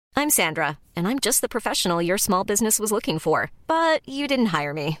I'm Sandra, and I'm just the professional your small business was looking for. But you didn't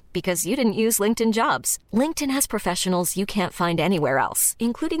hire me because you didn't use LinkedIn Jobs. LinkedIn has professionals you can't find anywhere else,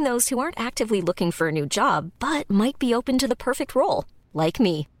 including those who aren't actively looking for a new job, but might be open to the perfect role, like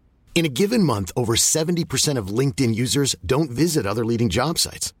me. In a given month, over 70% of LinkedIn users don't visit other leading job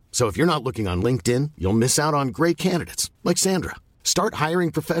sites. So if you're not looking on LinkedIn, you'll miss out on great candidates like Sandra. Start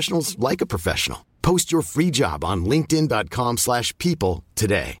hiring professionals like a professional. Post your free job on linkedin.com/people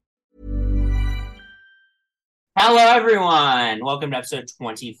today. Hello, everyone. Welcome to episode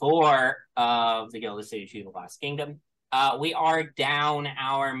 24 of the Gilded City to the Lost Kingdom. We are down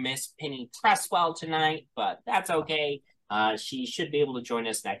our Miss Penny Cresswell tonight, but that's okay. She should be able to join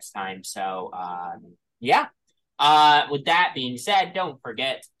us next time. So, yeah. With that being said, don't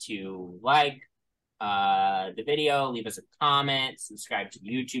forget to like the video, leave us a comment, subscribe to the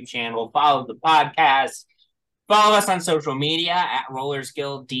YouTube channel, follow the podcast, follow us on social media at Rollers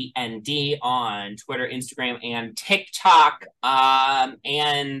Guild DND on Twitter, Instagram, and TikTok.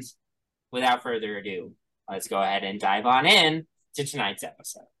 And without further ado, let's go ahead and dive on in to tonight's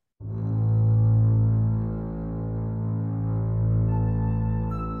episode.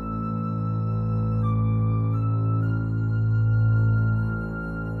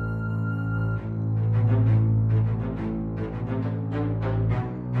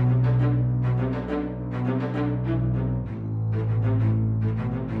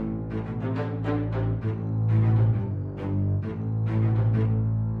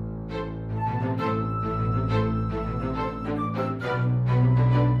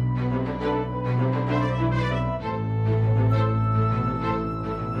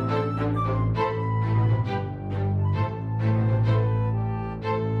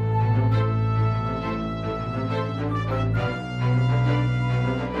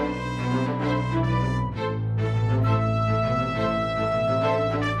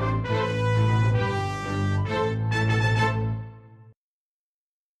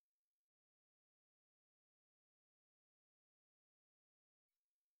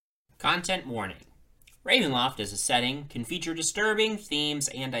 Content warning. Ravenloft as a setting can feature disturbing themes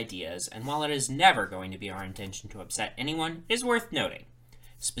and ideas, and while it is never going to be our intention to upset anyone, it is worth noting.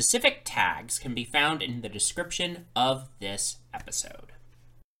 Specific tags can be found in the description of this episode.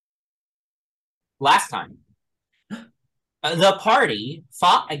 Last time, the party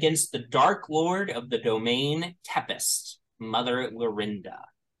fought against the Dark Lord of the domain Tempest, Mother Lorinda,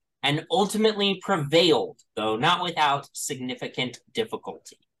 and ultimately prevailed, though not without significant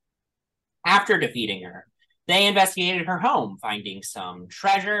difficulty. After defeating her, they investigated her home, finding some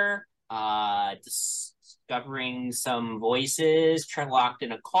treasure, discovering some voices locked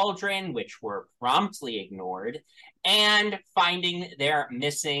in a cauldron, which were promptly ignored, and finding their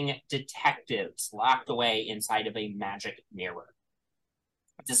missing detectives locked away inside of a magic mirror.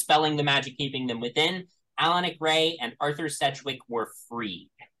 Dispelling the magic keeping them within, Alanic Ray and Arthur Sedgwick were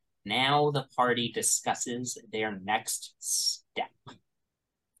freed. Now the party discusses their next step.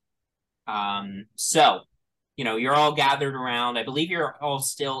 So, you're all gathered around. I believe you're all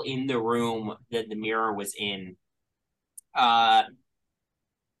still in the room that the mirror was in.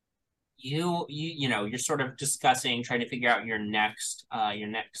 You're sort of discussing, trying to figure out your next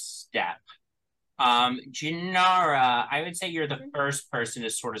step. Janara, I would say you're the first person to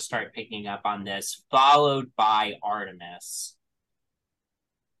sort of start picking up on this, followed by Artemis.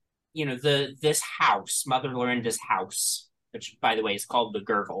 This house, Mother Lorinda's house, which, by the way, is called the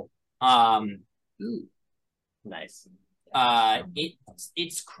Gurgle. Ooh, nice.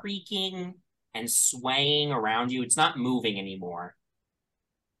 It's creaking and swaying around you. It's not moving anymore,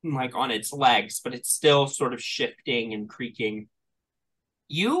 like on its legs, but it's still sort of shifting and creaking.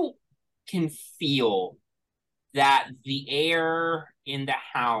 You can feel that the air in the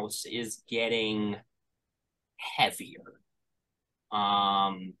house is getting heavier,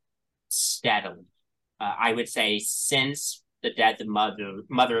 steadily. I would say since the death of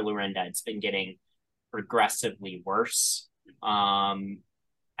Mother Lorinda, it's been getting progressively worse. I'd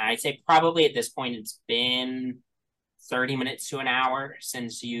say probably at this point it's been 30 minutes to an hour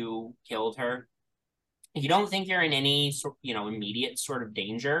since you killed her. You don't think you're in any immediate sort of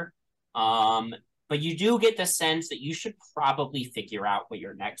danger, but you do get the sense that you should probably figure out what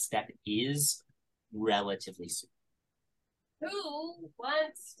your next step is relatively soon. Who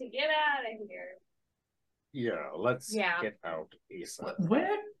wants to get out of here? Yeah, let's get out ASAP.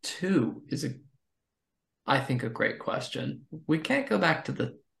 Where to is I think, a great question. We can't go back to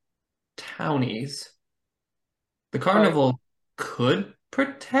the townies. The carnival could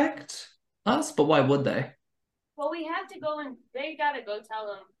protect us, but why would they? Well, we have to go and they gotta go tell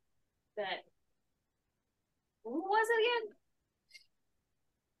them that. Who was it again?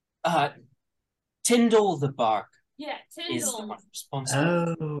 Tyndall the Bark Yeah, is the Tyndall. one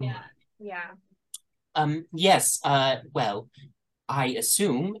responsible. Oh. Yeah. Yes, well, I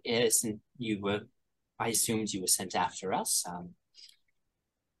assume I assumed you were sent after us,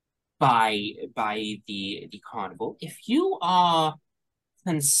 by the carnival. If you are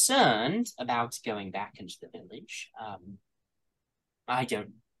concerned about going back into the village, I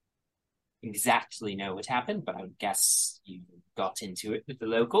don't exactly know what happened, but I would guess you got into it with the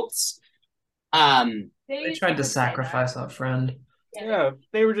locals. They tried to sacrifice our friend. Yeah,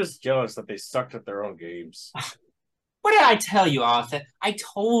 they were just jealous that they sucked at their own games. What did I tell you, Arthur? I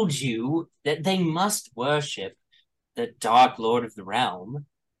told you that they must worship the Dark Lord of the Realm.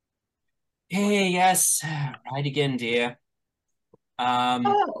 Hey, yes, right again, dear.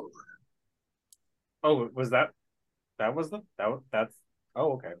 Oh. Oh, was that was that's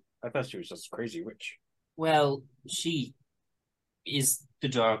oh, okay. I thought she was just a crazy witch. Well, she is the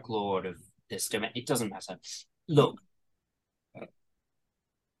Dark Lord of this domain. It doesn't matter. Look,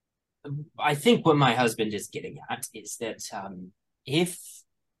 I think what my husband is getting at is that if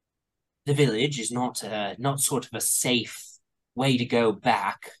the village is not sort of a safe way to go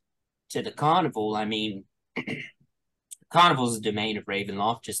back to the carnival, I mean, carnival's a domain of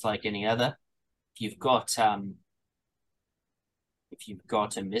Ravenloft, just like any other. If you've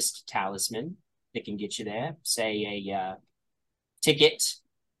got a mist talisman that can get you there, say a ticket.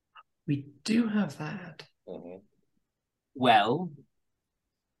 We do have that. Well,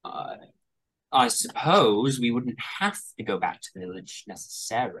 I suppose we wouldn't have to go back to the village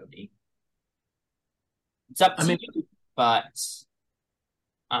necessarily. It's up to you, but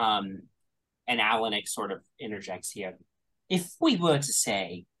and Alanik sort of interjects here. If we were to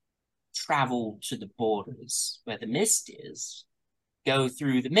say travel to the borders where the mist is, go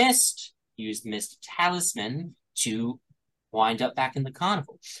through the mist, use the mist talisman to wind up back in the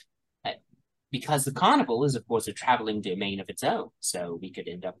carnival. Because the carnival is, of course, a traveling domain of its own, so we could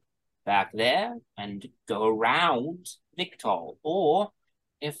end up back there and go around Victol. Or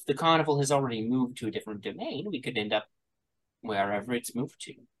if the carnival has already moved to a different domain, we could end up wherever it's moved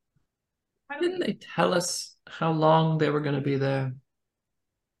to. Didn't they tell us how long they were going to be there?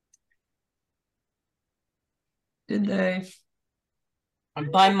 Did they?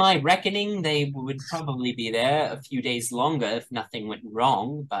 By my reckoning, they would probably be there a few days longer if nothing went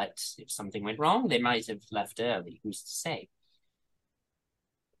wrong, but if something went wrong, they might have left early. Who's to say?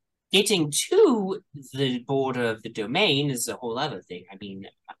 Getting to the border of the domain is a whole other thing. I mean,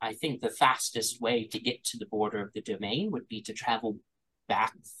 I think the fastest way to get to the border of the domain would be to travel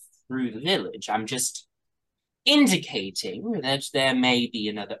back through the village. I'm just indicating that there may be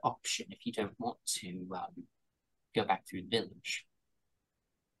another option if you don't want to go back through the village.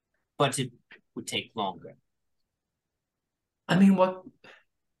 But it would take longer. I mean,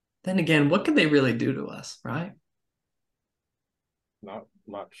 then again, what could they really do to us, right? Not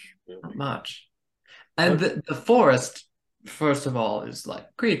much, really. Not much. And the forest, first of all, is like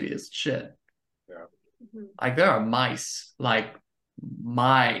creepy as shit. Yeah. Like there are mice. Like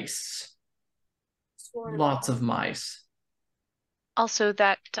mice. Lots of mice. Also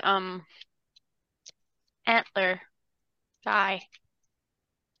that antler guy.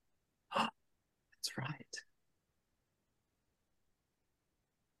 That's right.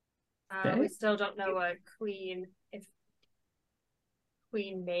 We still don't know if Queen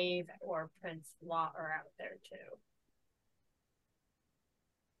Maeve or Prince Lot are out there too.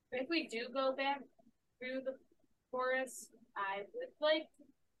 If we do go back through the forest, I would like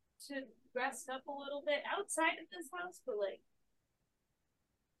to rest up a little bit outside of this house, but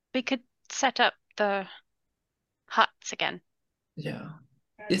we could set up the huts again. Yeah.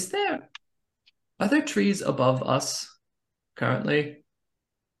 Are there trees above us currently?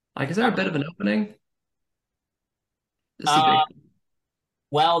 Like, is there a bit of an opening?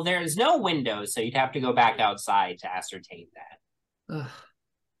 Well, there's no window, so you'd have to go back outside to ascertain that. Ugh.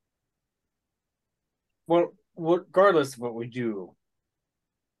 Well, regardless of what we do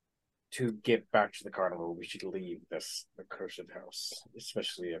to get back to the carnival, we should leave this accursed house,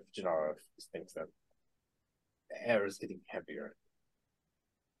 especially if Janara thinks that the air is getting heavier.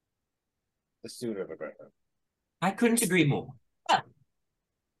 The sooner the better. I couldn't agree more. Well,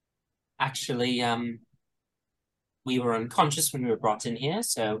 actually, we were unconscious when we were brought in here,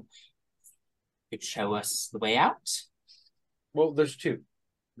 so you could show us the way out. Well, there's two.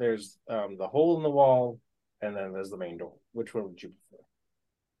 There's the hole in the wall, and then there's the main door. Which one would you prefer?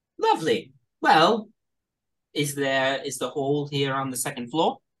 Lovely. Well, is the hole here on the second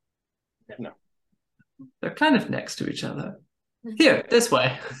floor? No. They're kind of next to each other. Here, this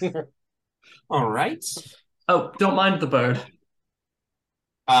way. All right. Oh, don't mind the bird.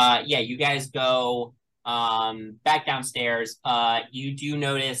 Yeah, you guys go back downstairs. You do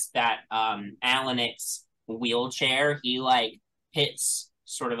notice that Alanic's wheelchair, he like hits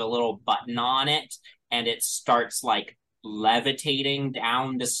sort of a little button on it, and it starts like levitating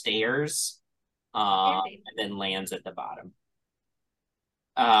down the stairs, and then lands at the bottom.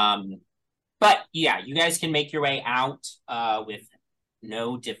 But yeah, you guys can make your way out with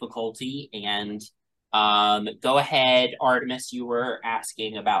no difficulty. And go ahead, Artemis. You were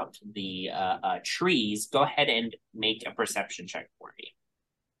asking about the trees. Go ahead and make a perception check for me.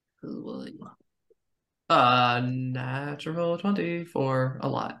 Natural 20 for a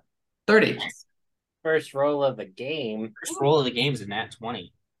lot. 30. First roll of the game. First roll of the game is a nat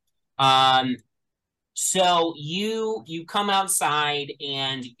 20. So you come outside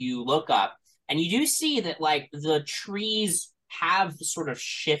and you look up, and you do see that like the trees have sort of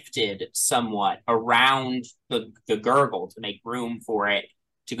shifted somewhat around the gurgle to make room for it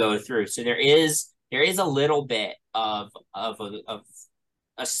to go through. So there is a little bit of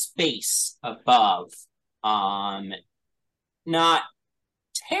a space above, not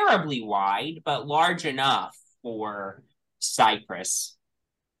terribly wide, but large enough for Cypress.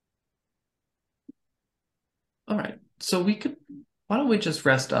 All right. So why don't we just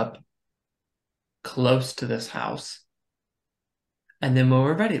rest up close to this house? And then when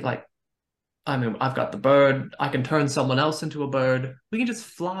we're ready, like, I mean, I've got the bird. I can turn someone else into a bird. We can just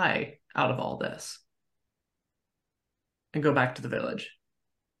fly out of all this and go back to the village.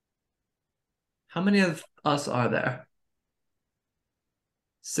 How many of us are there?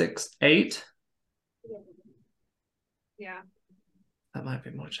 6, 8? Yeah. That might be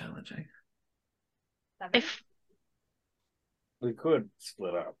more challenging. If We could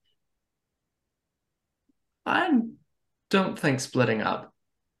split up. I don't think splitting up.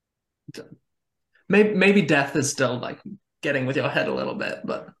 Maybe death is still like getting with your head a little bit,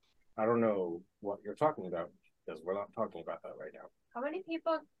 but I don't know what you're talking about because we're not talking about that right now. How many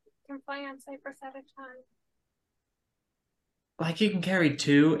people can fly on Cypress at a time? like you can carry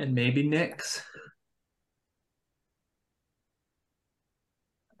 2 and maybe Nyx.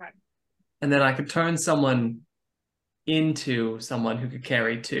 Okay. And then I could turn someone into someone who could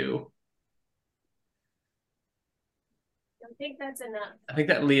carry 2. I think that's enough. I think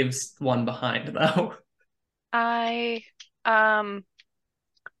that leaves one behind though. I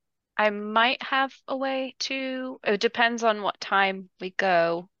might have a way to. It depends on what time we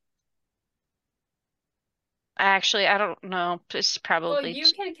go. Actually, I don't know. It's Well, probably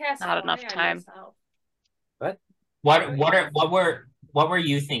you can cast not it enough away on time. yourself. What were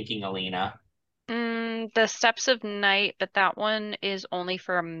you thinking, Alina? The Steps of Night, but that one is only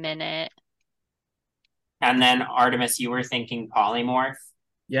for a minute. And then Artemis, you were thinking polymorph?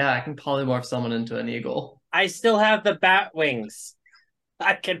 Yeah, I can polymorph someone into an eagle. I still have the bat wings.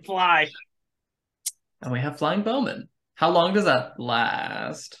 I can fly. And we have flying bowmen. How long does that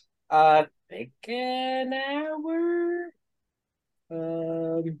last? Think an hour.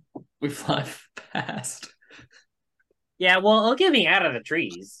 We fly fast. Yeah, well, it'll get me out of the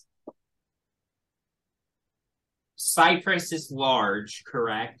trees. Cypress is large,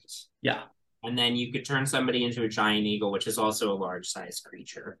 correct? Yeah. And then you could turn somebody into a giant eagle, which is also a large sized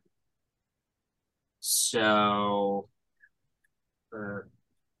creature. So,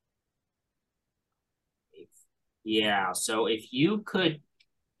 yeah. So if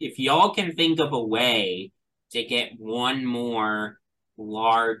y'all can think of a way to get one more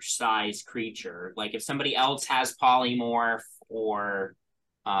large size creature, like if somebody else has polymorph or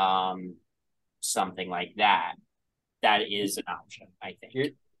something like that, that is an option, I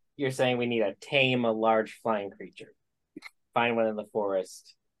think. You're saying we need to tame a large flying creature. Find one in the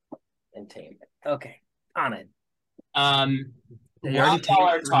forest and tame it. Okay, on it. They While already y'all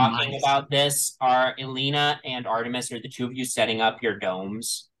are take talking mice. about this, are Elena and Artemis, are the two of you setting up your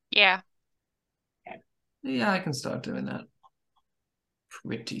domes? Yeah. Yeah, I can start doing that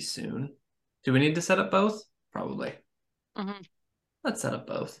pretty soon. Do we need to set up both? Probably. Mhm. Let's set up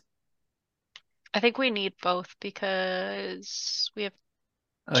both. I think we need both because we have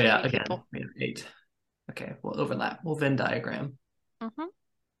Oh too yeah, many again, people. we have 8. Okay, we'll overlap. We'll Venn diagram. Mhm.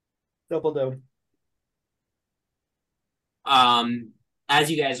 Double dome. As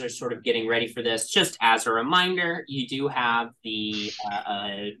you guys are sort of getting ready for this, just as a reminder, you do have the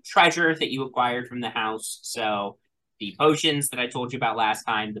treasure that you acquired from the house. So the potions that I told you about last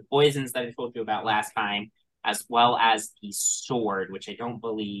time, the poisons that I told you about last time, as well as the sword, which I don't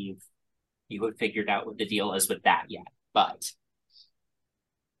believe you have figured out what the deal is with that yet. But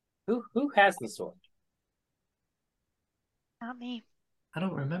Who has the sword? Not me. I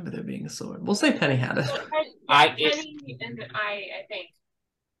don't remember there being a sword. We'll say Penny had it. Penny and I think.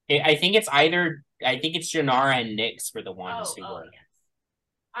 I think it's Janara and Nyx were the ones who were. Yes.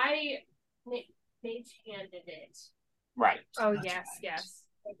 I mage handed it. Right. Oh, That's yes, right. yes.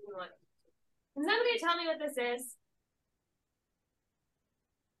 Can somebody tell me what this is?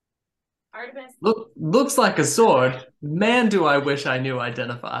 Artemis? Looks like a sword. Man, do I wish I knew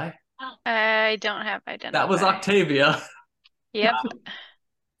identify. I don't have identify. That was Octavia. Yep.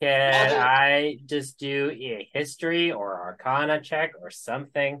 Can I just do a history or arcana check or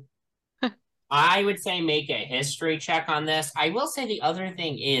something? I would say make a history check on this. I will say the other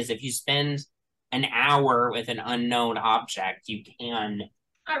thing is if you spend an hour with an unknown object, you can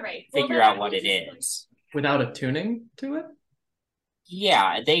All right. figure out what it is. Without attuning to it?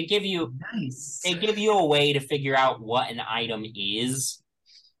 Yeah, they give you Nice. a way to figure out what an item is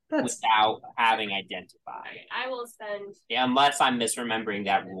without having identify. I will spend. Yeah, unless I'm misremembering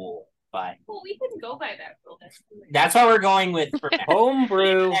that rule. But we can go by that rule. That's what we're going with for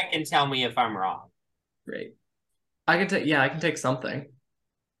homebrew. And tell me if I'm wrong. Great. I can take something.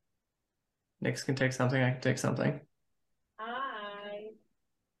 Nyx can take something, I can take something.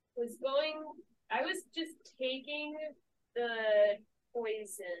 I was just taking the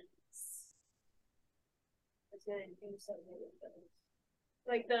poisons. I was gonna do something with those.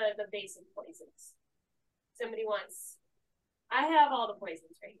 Like the basic poisons. Somebody wants. I have all the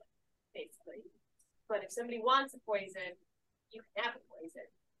poisons right now, basically. But if somebody wants a poison, you can have a poison.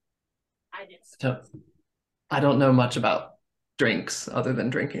 I don't know much about drinks other than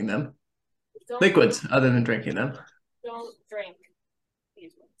drinking them. Liquids other than drinking them. Don't drink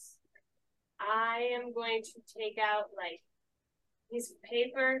these ones. I am going to take out like a piece of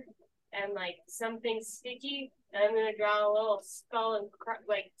paper and like something sticky, and I'm going to draw a little skull and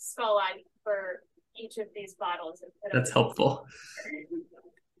skull eye for each of these bottles and put That's helpful.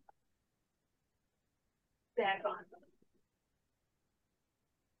 Back on.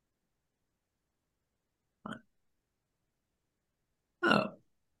 Oh,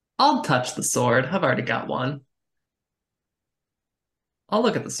 I'll touch the sword. I've already got one. I'll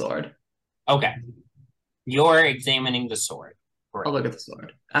look at the sword. Okay. You're examining the sword. Great. I'll look at the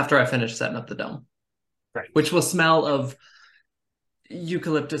sword after I finish setting up the dome. Right. Which will smell of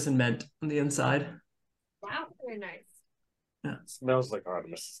eucalyptus and mint on the inside. Wow, very nice. Yeah. It smells like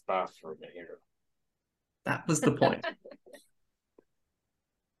Artemis' bathroom in here. That was the point.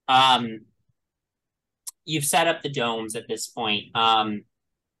 You've set up the domes at this point.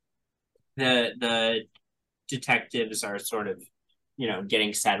 The detectives are sort of,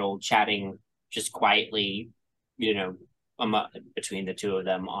 getting settled, chatting just quietly, between the two of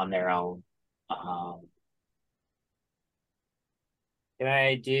them on their own. Can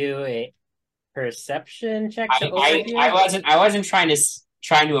I do a perception check? I wasn't trying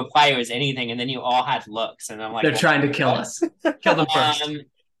to apply it as anything, and then you all had looks, and I'm like, they're trying to kill us. Kill them first.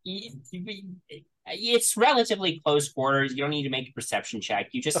 It's relatively close quarters. You don't need to make a perception check.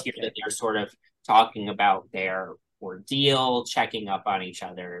 You just hear that they're sort of talking about their ordeal, checking up on each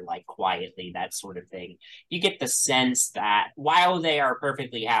other, like quietly, that sort of thing. You get the sense that while they are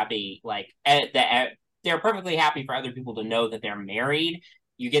perfectly happy, they're perfectly happy for other people to know that they're married,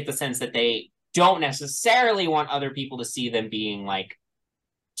 you get the sense that they don't necessarily want other people to see them being like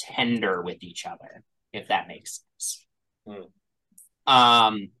tender with each other, if that makes sense.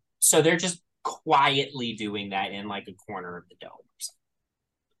 So they're just quietly doing that in like a corner of the dome.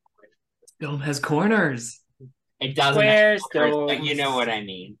 Dome has corners. It doesn't. Where's corners, but you know what I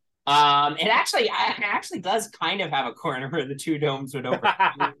mean. It actually does kind of have a corner where the two domes would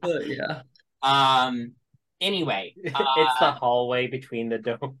overlap. Yeah. Anyway, it's the hallway between the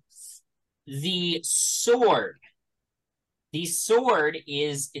domes. The sword. It's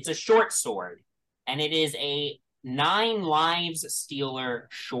a short sword, and it is a 9 lives stealer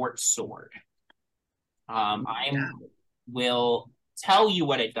short sword. I will tell you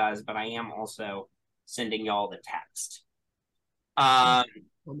what it does, but I am also sending y'all the text.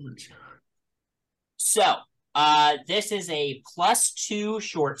 So, this is a +2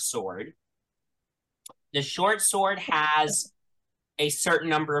 short sword. The short sword has a certain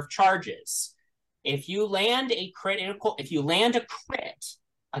number of charges. If you land a crit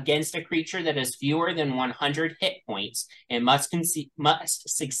against a creature that has fewer than 100 hit points, it must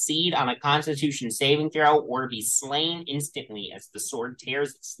succeed on a Constitution saving throw or be slain instantly as the sword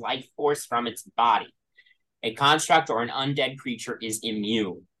tears its life force from its body. A construct or an undead creature is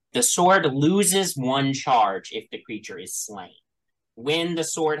immune. The sword loses 1 charge if the creature is slain. When the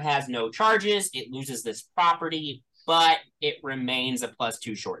sword has no charges, it loses this property, but it remains a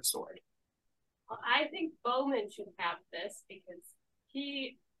 +2 short sword. Well, I think Bowman should have this because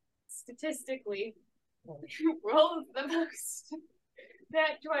he statistically rolls the most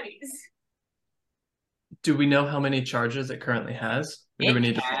That 20s. Do we know how many charges it currently has? Or do we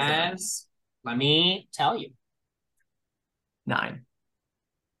need to figure that out? has, let me tell you, 9.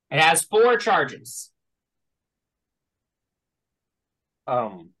 it has 4 charges.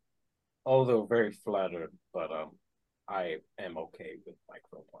 Although very flattered, but I am okay with my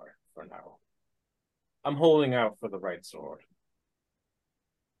crowbar for now. I'm holding out for the right sword.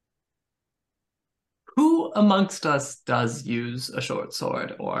 Who amongst us does use a short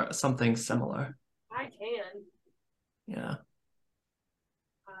sword or something similar? I can. Yeah.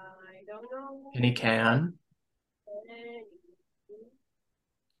 I don't know. And he can.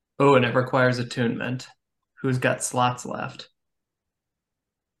 Oh, and it requires attunement. Who's got slots left?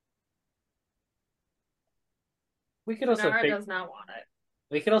 We could also Nara does not want it.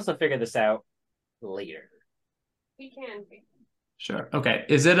 we could also figure this out later. We can. Sure. Okay.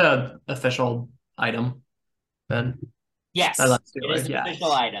 Is it a official item then? Yes, Let's do it is it, an yes.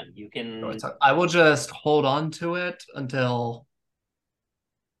 official item. You can. I will just hold on to it until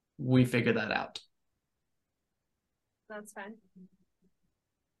we figure that out. That's fine.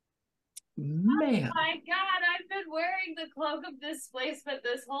 Man. Oh my god, I've been wearing the cloak of displacement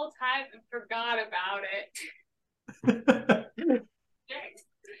this whole time and forgot about it.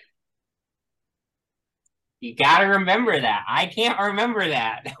 You gotta remember that. I can't remember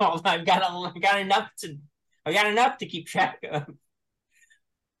that. I've got enough to keep track of.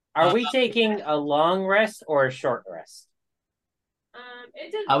 Are we taking a long rest or a short rest?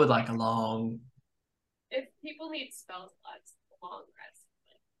 It does. I would like a long. If people need spell slots, a long rest.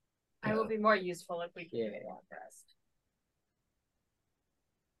 I will be more useful if we can do a long rest.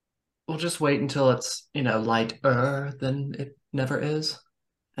 We'll just wait until it's, lighter than it never is.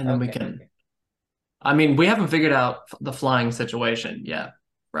 And then we Okay, can. okay. I mean, we haven't figured out the flying situation yet,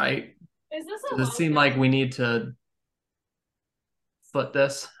 right? Is this a Does it seem like we need to foot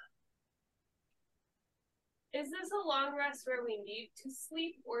this? Is this a long rest where we need to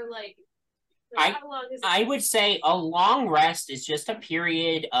sleep, or how long is it? I would say a long rest is just a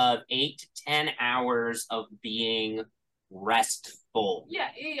period of 8 to 10 hours of being restful. Yeah.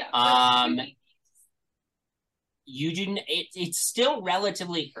 You didn't. It's still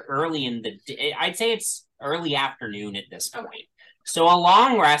relatively early in the day. I'd say it's early afternoon at this point. Okay. So a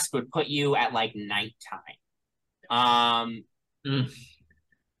long rest would put you at like nighttime. I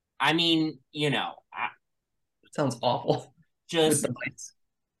mean, It sounds awful. just With the lights.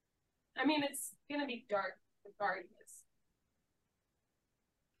 I mean, it's gonna be dark regardless.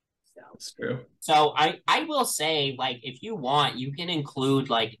 So It's true. So I will say, like, if you want, you can include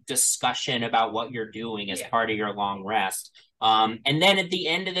like discussion about what you're doing as part of your long rest. And then at the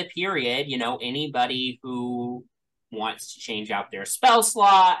end of the period, anybody who wants to change out their spell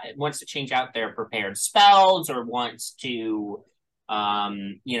slot, wants to change out their prepared spells, or wants to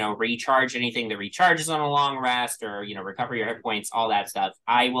recharge anything that recharges on a long rest, or recover your hit points, all that stuff,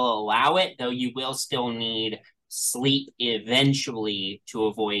 I will allow it, though you will still need sleep eventually to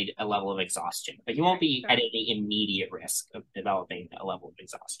avoid a level of exhaustion, but you won't be at any immediate risk of developing a level of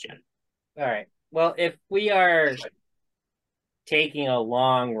exhaustion. All right. Well, if we are taking a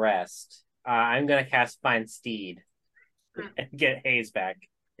long rest, I'm gonna cast Find Steed and get Hayes back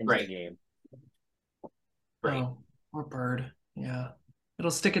into the game. Right. Oh, or bird. Yeah.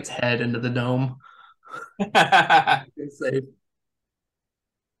 It'll stick its head into the dome. It's safe.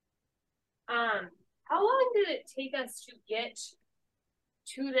 How long did it take us to get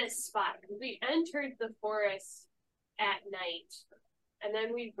to this spot? Because we entered the forest at night, and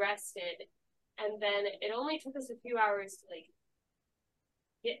then we rested, and then it only took us a few hours to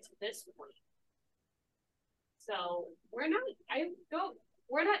get to this point. So we're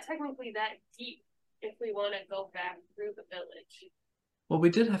not technically that deep if we want to go back through the village. Well, we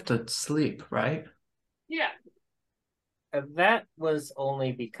did have to sleep, right? Yeah. That was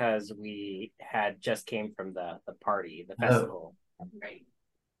only because we had just came from the party, the festival. Right.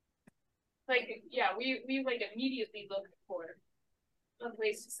 We immediately looked for a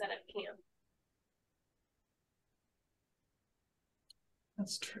place to set up camp.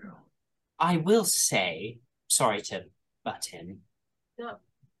 That's true. I will say, sorry to butt in. No.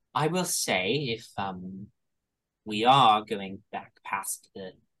 I will say, if we are going back past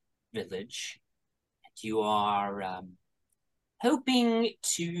the village, and you are hoping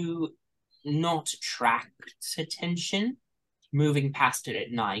to not attract attention, moving past it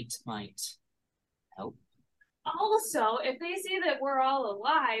at night might help. Also, if they see that we're all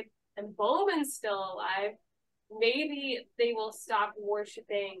alive and Bowman's still alive, maybe they will stop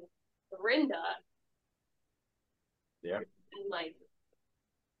worshiping Dorinda. Yeah. And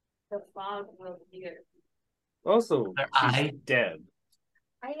the fog will clear. Also, she's I- dead.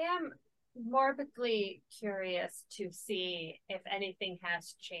 I am morbidly curious to see if anything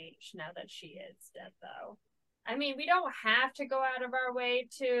has changed now that she is dead, though. I mean, we don't have to go out of our way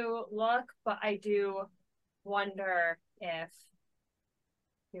to look, but I do wonder if,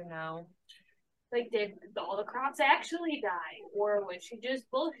 Like, did all the crops actually die? Or was she just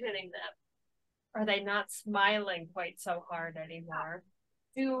bullshitting them? are they not smiling quite so hard anymore?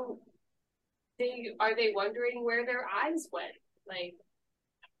 Are they wondering where their eyes went? Like,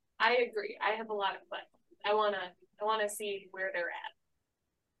 I agree. I have a lot of questions. I wanna see where they're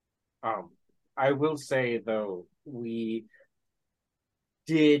at. I will say though, we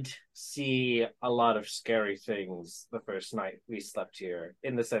did see a lot of scary things the first night we slept here,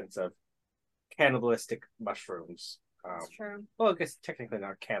 in the sense of cannibalistic mushrooms. That's true. Well, I guess technically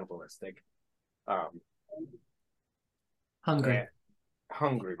not cannibalistic. Hungry.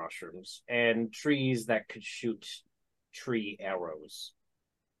 Hungry mushrooms and trees that could shoot tree arrows.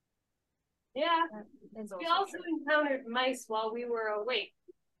 Yeah. It's We also also true. encountered mice while we were awake.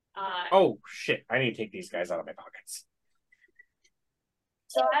 Oh shit! I need to take these guys out of my pockets.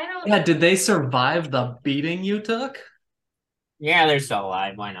 So I don't. Yeah, did they survive the beating you took? Yeah, they're still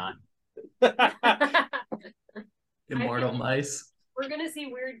alive. Why not? Immortal mice. We're gonna see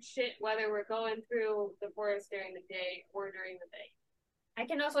weird shit whether we're going through the forest during the day or during the night. I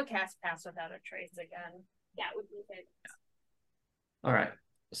can also cast Pass Without a Trace again. That would be good. All right.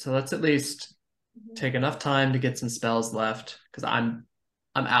 So let's at least take enough time to get some spells left, because I'm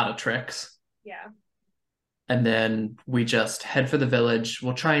out of tricks. Yeah. And then we just head for the village.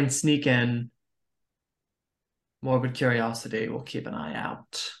 We'll try and sneak in. Morbid curiosity, we'll keep an eye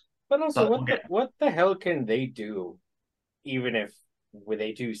out. But also, But what the hell can they do, even if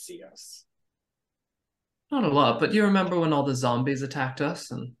they do see us? Not a lot, but you remember when all the zombies attacked us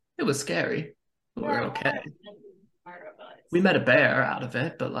and it was scary. But we were okay. We met a bear out of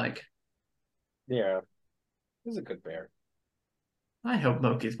it, but like, Yeah, he's a good bear. I hope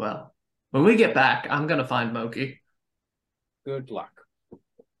Moki's well. When we get back, I'm gonna find Moki. Good luck.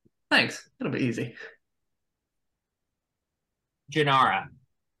 Thanks. It'll be easy. Janara.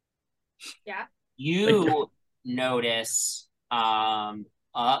 Yeah. You notice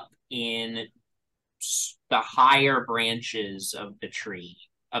up in the higher branches of the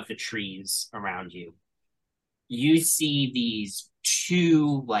trees around you, you see these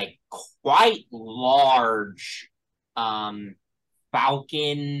two like quite large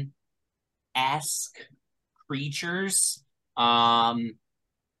falcon-esque creatures.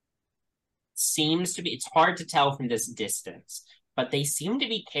 Seems to be, it's hard to tell from this distance, but they seem to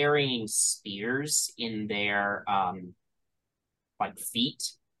be carrying spears in their like feet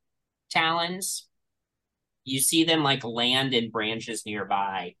talons. You see them like land in branches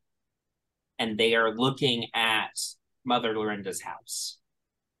nearby, and they are looking at Mother Lorinda's house.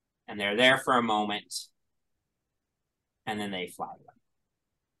 And they're there for a moment, and then they fly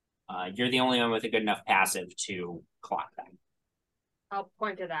away. You're the only one with a good enough passive to clock them. I'll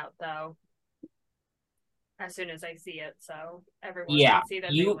point it out though, as soon as I see it, so everyone Yeah, can see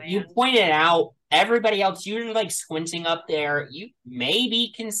that you they you land. pointed out. Everybody else, you're like squinting up there. You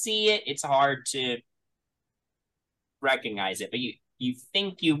maybe can see it. It's hard to recognize it, but you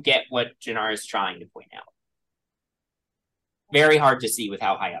think you get what Janara is trying to point out. Very hard to see with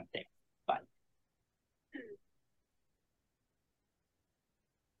how high up there, but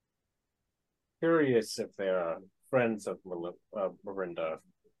Curious if they're friends of Miranda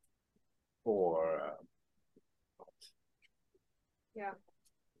or Yeah.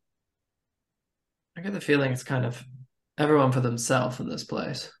 I get the feeling it's kind of everyone for themselves in this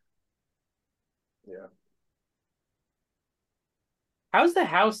place. yeah. How's the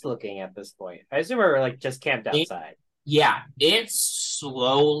house looking at this point? I assume we're like just camped outside. yeah, it's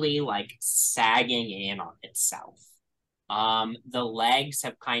slowly like sagging in on itself. The legs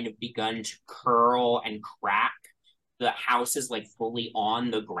have kind of begun to curl and crack. The house is like fully on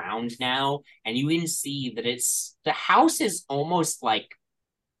the ground now, and you can see that the house is almost like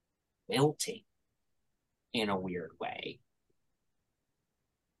wilting in a weird way.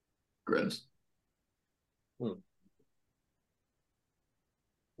 Gross.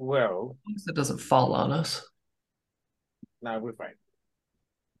 Well, As long as it doesn't fall on us. no, we're fine.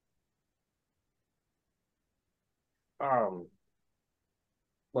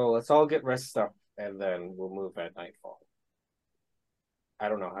 Well, let's all get rest up, and then we'll move at nightfall. I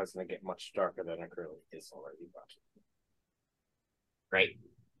don't know how it's gonna get much darker than it currently is already, but Great.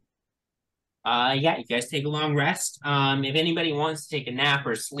 Yeah, you guys take a long rest. If anybody wants to take a nap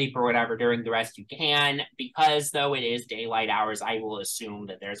or sleep or whatever during the rest, you can. Because though it is daylight hours, I will assume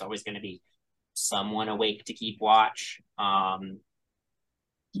that there's always going to be someone awake to keep watch.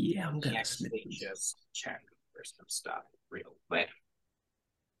 Yeah, I'm Let gonna me actually sneeze. just check for some stuff real quick.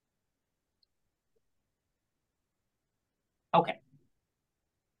 Okay.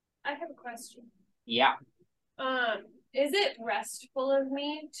 I have a question. Yeah. Is it restful of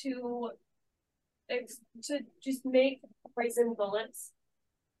me to just make poison bullets?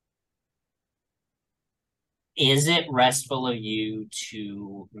 Is it restful of you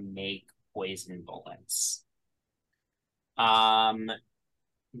to make poison bullets?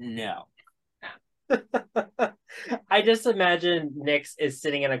 No. I just imagine Nyx is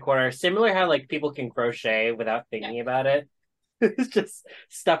sitting in a corner, similar how like people can crochet without thinking about it. It's just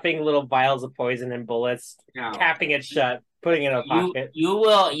stuffing little vials of poison and bullets, No. capping it shut, putting it in a pocket. You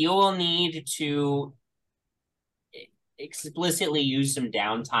will need to explicitly use some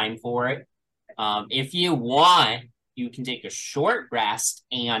downtime for it. If you want, you can take a short rest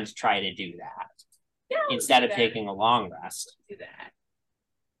and try to do that instead of taking a long rest. Do that.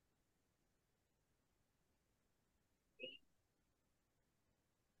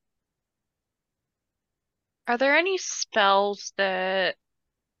 Are there any spells that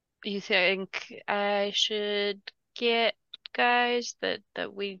you think I should get, guys, that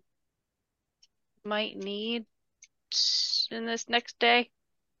we might need in this next day?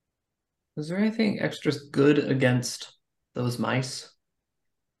 Is there anything extra good against those mice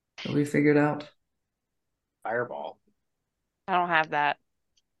that we figured out? Fireball. I don't have that.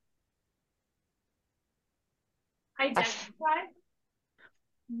 Identify?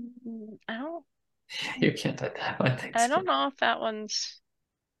 I don't You can't identify things. I don't know if that one's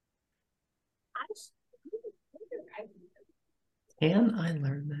Can I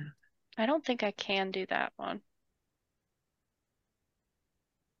learn that? I don't think I can do that one.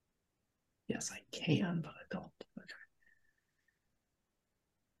 Yes, I can, but I don't.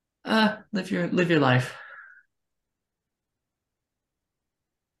 Okay. Live your life.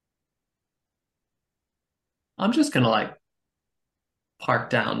 I'm just gonna like park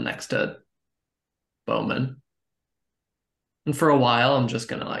down next to Bowman. And for a while, I'm just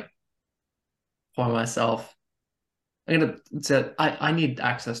gonna like pour myself. I'm gonna say, I need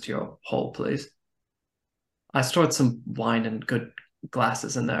access to your hole, please. I stored some wine and good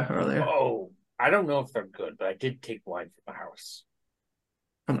glasses in there earlier. Oh, I don't know if they're good, but I did take wine from the house.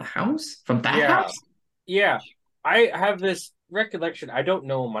 From the house? From that Yeah. house? Yeah. I have this recollection. I don't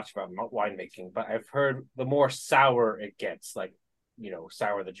know much about winemaking, but I've heard the more sour it gets, like,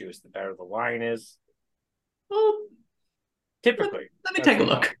 sour the juice, the better the wine is. Well, Typically. let me take a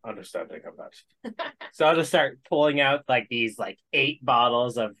look. Understanding of that. So I'll just start pulling out like these 8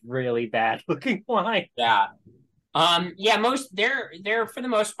 bottles of really bad looking wine. Yeah. Yeah, they're for the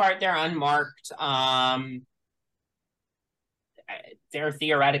most part they're unmarked. They're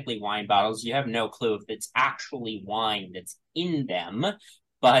theoretically wine bottles. You have no clue if it's actually wine that's in them,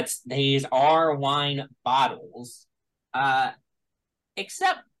 but these are wine bottles.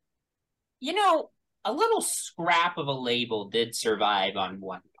 Except, a little scrap of a label did survive on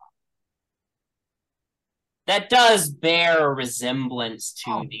one bottle. That does bear a resemblance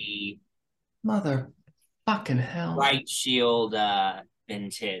to the Mother fucking hell. Right Shield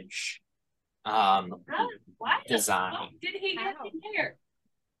vintage What design. did he get in here?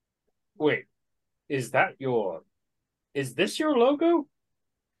 Wait, is this your logo?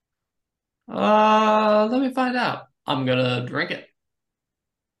 Let me find out. I'm gonna drink it.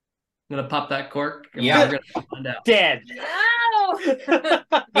 I'm gonna pop that cork and Yeah. we're gonna find out. Dead. No!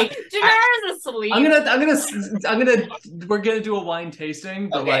 Janara's asleep. We're gonna do a wine tasting,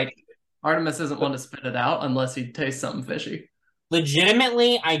 but Okay. Artemis doesn't want to spit it out unless he tastes something fishy.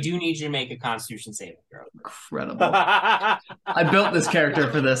 Legitimately, I do need you to make a Constitution saving throw. Incredible. I built this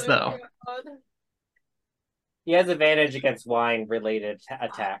character for this though. He has advantage against wine-related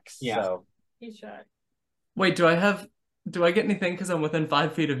attacks. Yeah. So He's shot. Wait, do I get anything because I'm within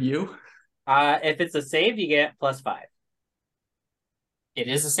 5 feet of you? if it's a save, you get +5. It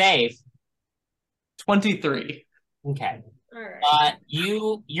is a save. 23. Okay. All right.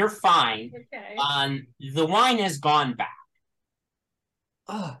 You're fine. Okay. The wine has gone back.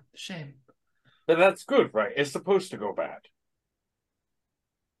 Oh, shame. But that's good, right? It's supposed to go bad.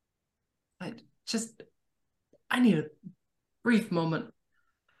 I need a brief moment.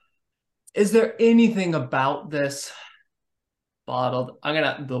 Is there anything about this bottle?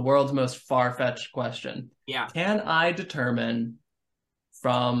 The world's most far-fetched question. Yeah. Can I determine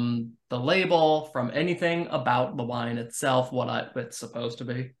from the label, from anything about the wine itself, what it's supposed to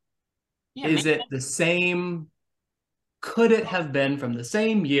be? Yeah, Is it the same? Could it have been from the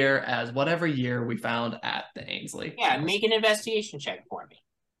same year as whatever year we found at the Ainsley? Yeah, make an investigation check for me.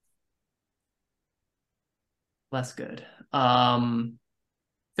 Less good.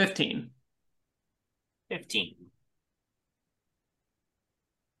 15. 15.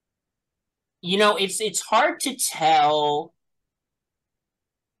 You know, it's hard to tell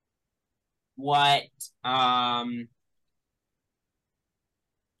what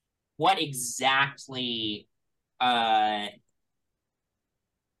exactly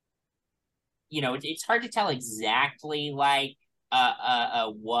it's hard to tell exactly like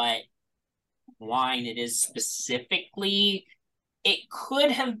what wine it is specifically. It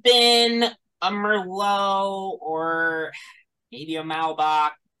could have been a Merlot or maybe a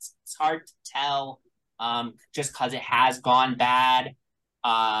Malbec. It's hard to tell, just because it has gone bad.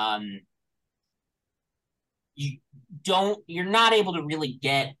 You're not able to really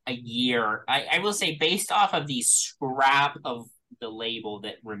get a year. I will say, based off of the scrap of the label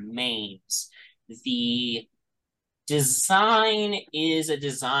that remains, the design is a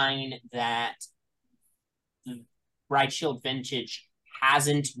design that Bright Shield Vintage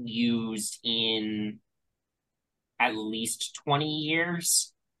hasn't used in at least 20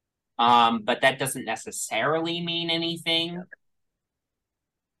 years. But that doesn't necessarily mean anything.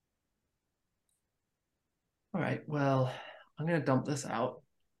 All right, well, I'm going to dump this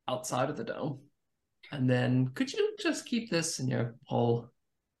outside of the dome. And then could you just keep this in your hole?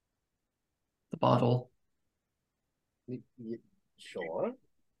 The bottle. Sure.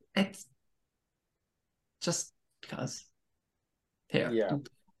 It's just because. Here. Yeah.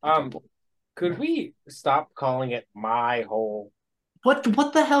 Could we stop calling it my hole? What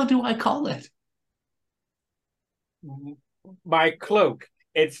the hell do I call it? My cloak.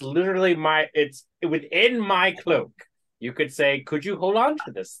 It's literally it's within my cloak. You could say, could you hold on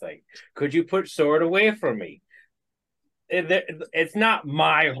to this thing? Could you put sword away from me? It's not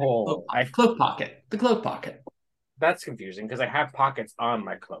my hole. Cloak pocket. The cloak pocket. That's confusing because I have pockets on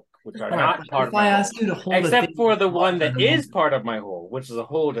my cloak, which are All not right, part of my I hole. asked you to hold Except for the one that is part of my hole, which is a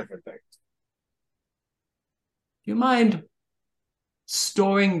whole different thing. Do you mind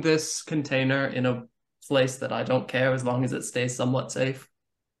storing this container in a place that I don't care as long as it stays somewhat safe?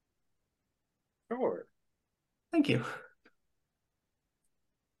 Sure. Thank you.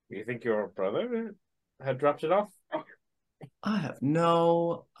 You think your brother had dropped it off? I have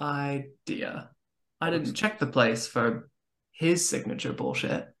no idea. I didn't check the place for his signature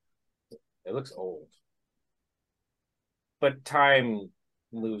bullshit. It looks old. But time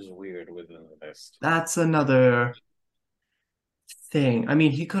moves weird within the mist. That's another thing. I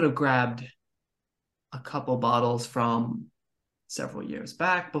mean, he could have grabbed a couple bottles from several years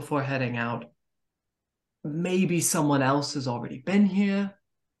back before heading out. Maybe someone else has already been here,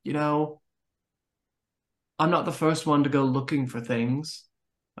 you know? I'm not the first one to go looking for things,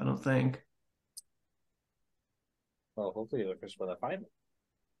 I don't think. Well, hopefully you're the first one to find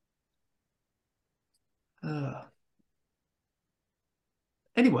them.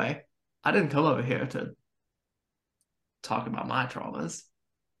 Anyway, I didn't come over here to talk about my traumas.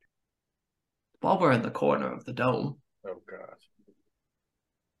 While we're in the corner of the dome. Oh, God.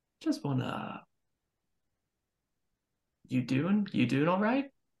 Just wanna... You doing all right?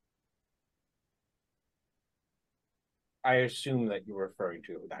 I assume that you're referring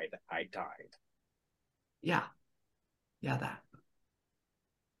to I died. Yeah, that.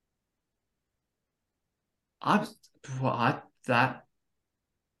 I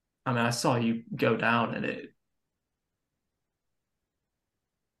mean, I saw you go down, and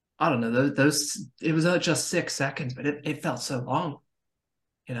I don't know, those it was just 6 seconds, but it felt so long,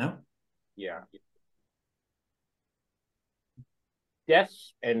 you know? Yeah. Death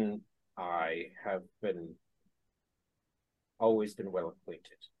and I have always been well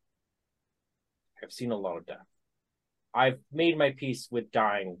acquainted. I've seen a lot of death. I've made my peace with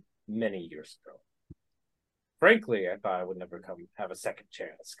dying many years ago. Frankly, I thought I would never have a second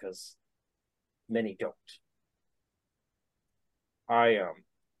chance, because many don't.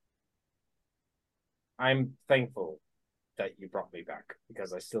 I'm thankful that you brought me back,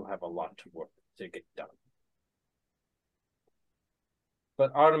 because I still have a lot to work to get done.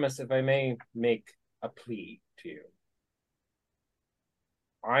 But Artemis, if I may make a plea to you,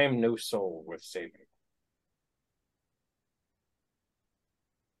 I am no soul worth saving.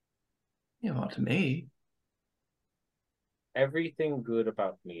 You know, to me. Everything good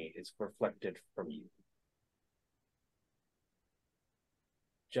about me is reflected from you.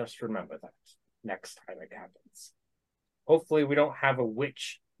 Just remember that next time it happens. Hopefully we don't have a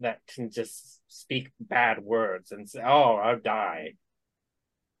witch that can just speak bad words and say, oh, I'll die.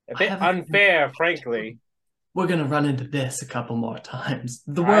 A bit unfair, frankly. We're going to run into this a couple more times.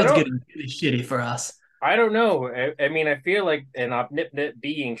 The world's getting really shitty for us. I don't know. I mean, I feel like an omnipotent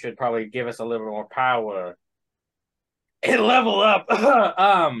being should probably give us a little more power. and level up.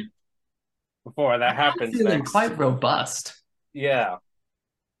 Before that happens Feeling next. quite robust. Yeah.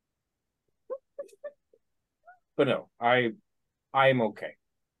 But no, I'm okay.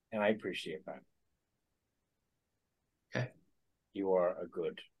 And I appreciate that. Okay. You are a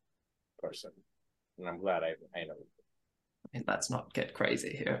good person. And I'm glad I know. I mean, let's not get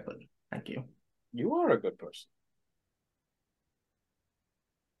crazy here, but thank you. You are a good person.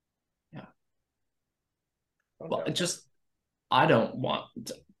 Yeah. Well, I don't want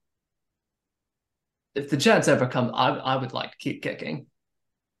to, if the chance ever comes, I would like to keep kicking.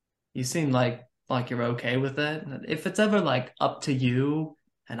 You seem like you're okay with it. If it's ever like up to you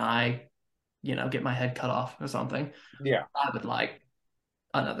and I, get my head cut off or something, yeah, I would like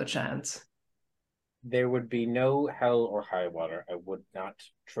another chance. There would be no hell or high water I would not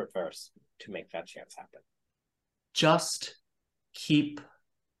traverse to make that chance happen. Just keep.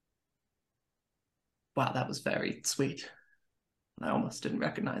 Wow, that was very sweet. I almost didn't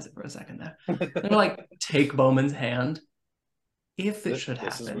recognize it for a second there. I'm gonna like take Bowman's hand. If it should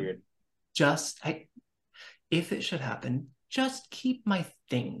happen, this is weird. If it should happen, just keep my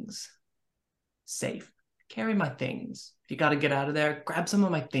things safe. Carry my things. If you got to get out of there, grab some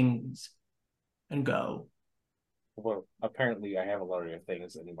of my things and go. Well, apparently I have a lot of your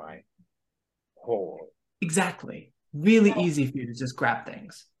things in my hole. Exactly. Really easy for you to just grab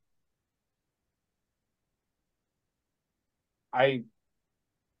things.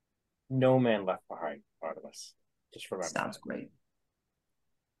 No man left behind, Artemis. Just remember. Sounds great.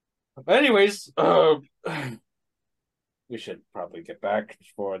 Anyways, we should probably get back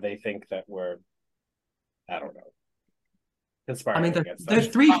before they think that we're, I don't know, conspiring. I mean, against they're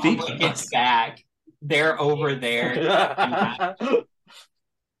them. 3 feet from It's us. back. They're over there.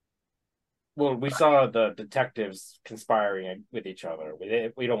 Well, we saw the detectives conspiring with each other.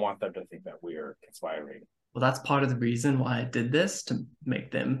 We don't want them to think that we're conspiring. Well, that's part of the reason why I did this, to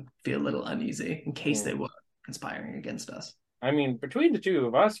make them feel a little uneasy in case they were conspiring against us. I mean, between the two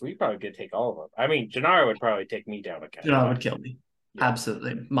of us, we probably could take all of them. I mean, Janara would probably take me down again. Janara would kill me. Yeah.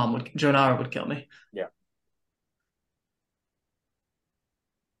 Absolutely. Janara would kill me. Yeah.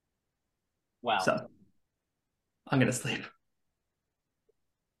 Well. So, I'm going to sleep.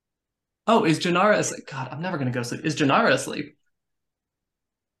 Oh, is Janara asleep? God, I'm never going to go sleep. Is Janara asleep?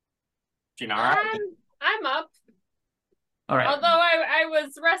 Janara? I'm up. All right. Although I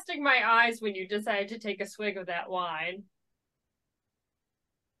was resting my eyes when you decided to take a swig of that wine.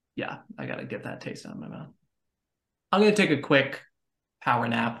 Yeah, I gotta get that taste out of my mouth. I'm gonna take a quick power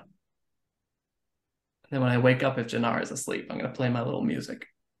nap. And then when I wake up, if Janara's asleep, I'm gonna play my little music.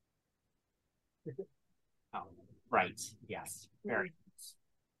 Oh, right. Yes. Very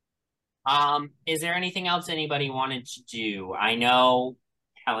Is there anything else anybody wanted to do? I know,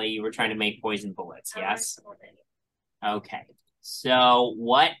 Kelly, you were trying to make poison bullets, yes? Okay. So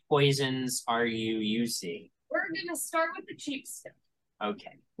what poisons are you using? We're gonna start with the cheap stuff.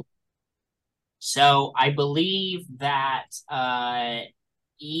 Okay. So I believe that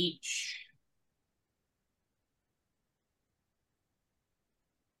you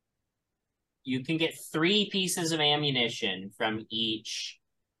can get 3 pieces of ammunition from each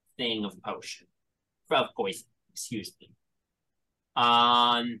thing of poison. Of poison, excuse me.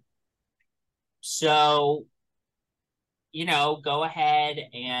 So go ahead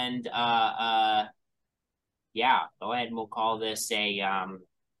and go ahead and we'll call this a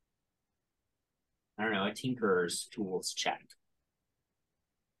I don't know, a tinkerer's tools check.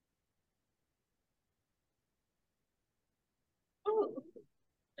 Oh.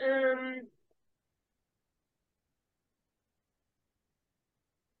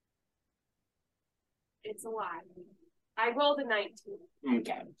 It's a lot. I rolled a 19.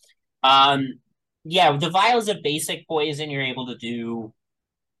 Okay. Yeah, the vials of basic poison you're able to do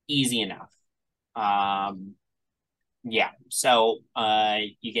easy enough. Yeah, so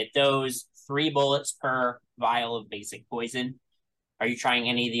you get those 3 bullets per vial of basic poison. Are you trying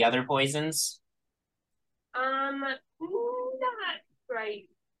any of the other poisons? Not right.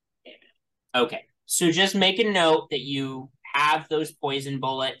 Okay, so just make a note that you have those poison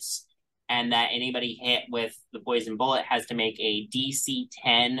bullets and that anybody hit with the poison bullet has to make a DC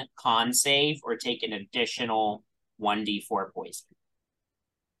 10 con save or take an additional 1d4 poison.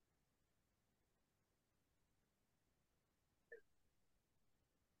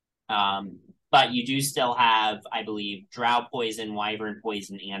 But you do still have, I believe, drow poison, wyvern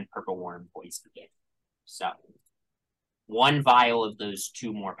poison, and purple worm poison. So 1 vial of those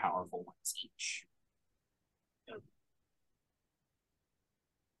 2 more powerful ones each.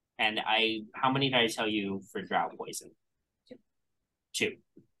 And how many did I tell you for drow poison? 2.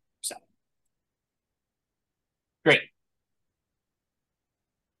 So great.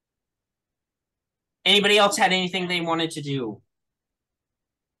 Anybody else had anything they wanted to do?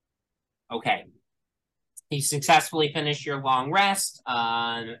 Okay. You successfully finished your long rest.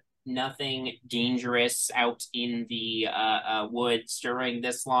 Nothing dangerous out in the woods during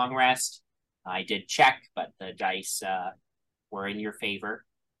this long rest. I did check, but the dice were in your favor.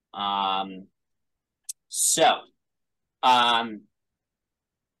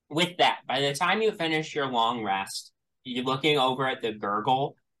 With that, by the time you finish your long rest, you're looking over at the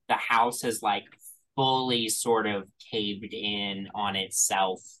gurgle. The house has like fully sort of caved in on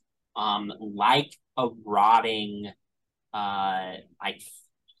itself, like a rotting like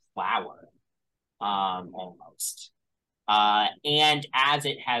flower, almost. And as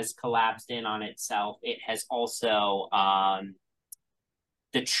it has collapsed in on itself, it has also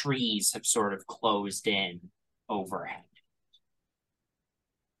the trees have sort of closed in overhead.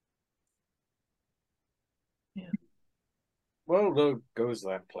 Yeah. Well, there goes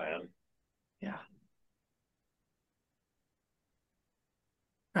that plan. Yeah.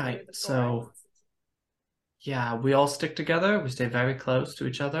 Right. So, yeah, we all stick together. We stay very close to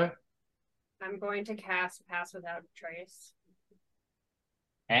each other. I'm going to cast Pass Without Trace.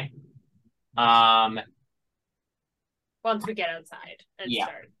 Okay. Once we get outside and Yeah.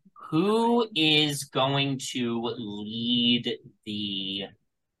 start. Who is going to lead the?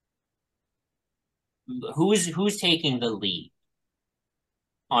 Who's taking the lead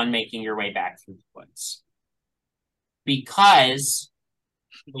on making your way back through the woods? Because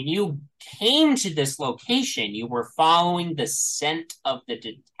when you came to this location, you were following the scent of the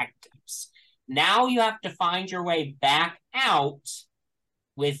detectives. Now you have to find your way back out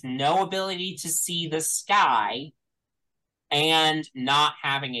with no ability to see the sky and not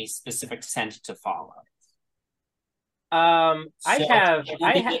having a specific scent to follow.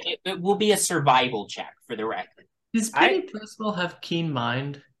 It will be a survival check for the record. Does Penny Presswell have keen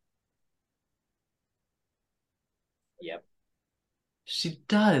mind? Yep. She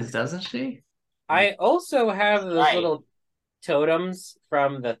does, doesn't she? I also have those little totems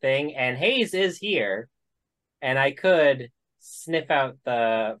from the thing, and Hayes is here, and I could sniff out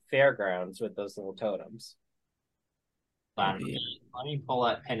the fairgrounds with those little totems. Let me pull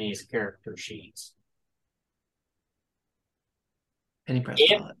up Penny's character sheets. Penny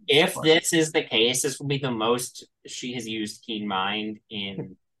Presswell. If this is the case, this will be the most she has used keen mind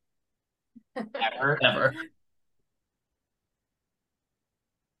in ever.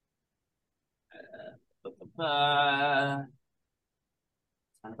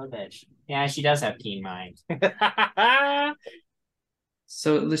 Son of a bitch. Yeah, she does have keen mind.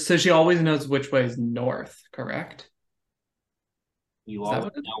 So she always knows which way is north, correct? You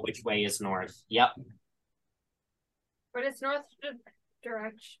always know which way is north. Yep. But it's north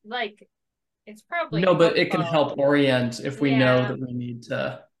direction. Like, it's probably... No, but it can help orient if we know that we need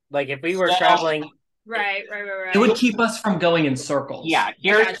to... Like, if we were traveling... Right. It would keep us from going in circles. Yeah,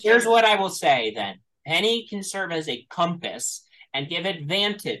 here's what I will say then. Penny can serve as a compass and give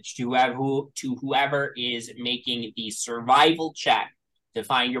advantage to whoever is making the survival check to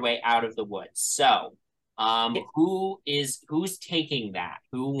find your way out of the woods. So, who's taking that?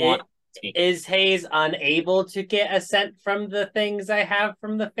 Is Hayes unable to get a scent from the things I have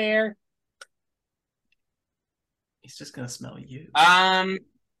from the fair? He's just gonna smell you.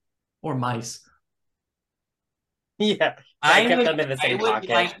 Or mice. Yeah, I kept them in the same pocket.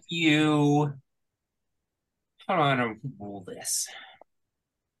 Like you. Hold on, I'm gonna roll this.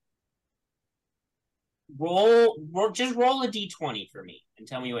 Just roll a d20 for me and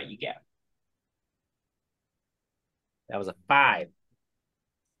tell me what you get. That was a 5.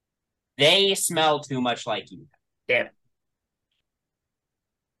 They smell too much like you. Damn it.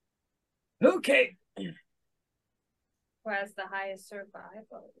 Okay. Who has the highest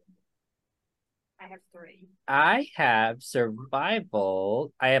survival? I have 3. I have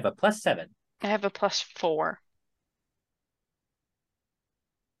survival. I have a +7. I have a +4.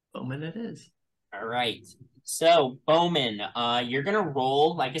 Bowman it is. All right. So, Bowman, you're going to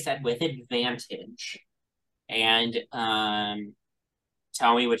roll, like I said, with advantage. And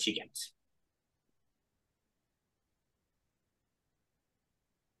tell me what you get.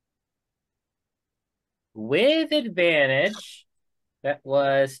 With advantage, that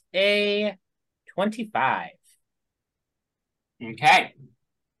was a 25. Okay.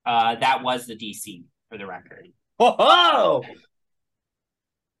 That was the DC, for the record. Ho-ho!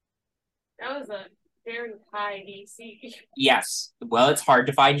 That was a very high DC. Yes. Well, it's hard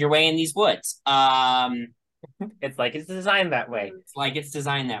to find your way in these woods. It's like it's designed that way.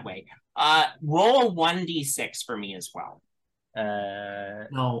 Roll 1d6 for me as well.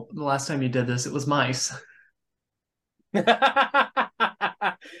 No, the last time you did this, it was mice.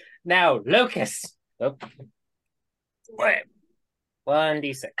 Now, Locust, Nope. Wait.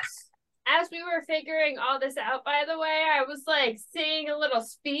 1d6. As we were figuring all this out, by the way, I was like saying a little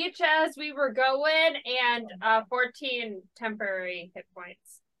speech as we were going, and 14 temporary hit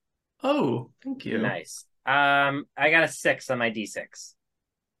points. Oh, thank you. Nice. I got a 6 on my d6.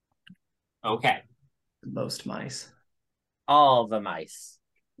 Okay. Most mice. All the mice.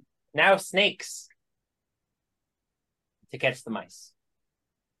 Now snakes. To catch the mice.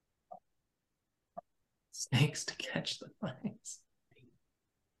 Snakes to catch the mice.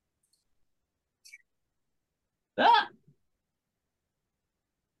 Ah!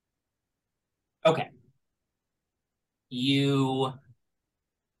 Okay. You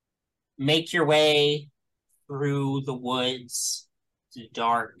make your way through the woods. It's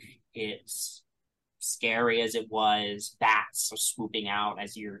dark. It's scary as it was. Bats are swooping out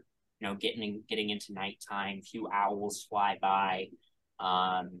as you're, getting into nighttime. A few owls fly by,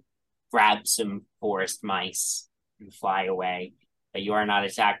 grab some forest mice and fly away. But you are not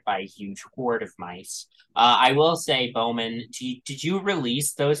attacked by a huge horde of mice. I will say, Bowman, did you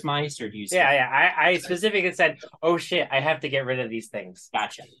release those mice, or do you? Yeah. I specifically said, "Oh shit, I have to get rid of these things."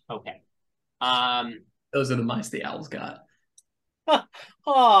 Gotcha. Okay. Those are the mice the owls got.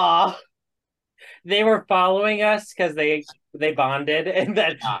 Aw. They were following us because they bonded, and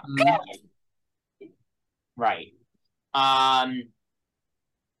then right.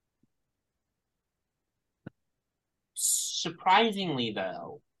 Surprisingly,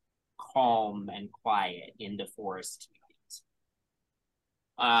 though, calm and quiet in the forest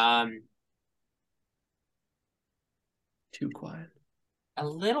tonight. Too quiet.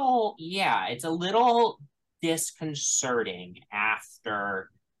 It's a little disconcerting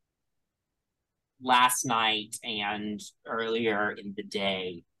after last night and earlier in the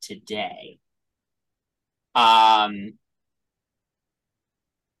day today.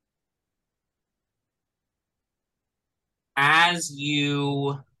 As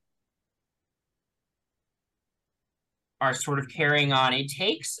you are sort of carrying on, it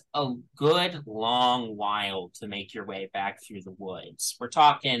takes a good long while to make your way back through the woods. We're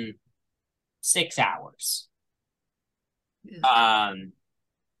talking 6 hours. Yeah.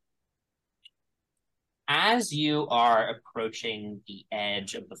 As you are approaching the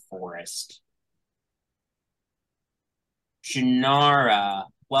edge of the forest, Janara,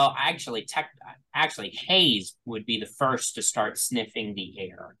 well, actually, Hayes would be the first to start sniffing the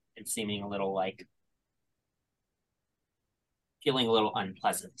air and seeming feeling a little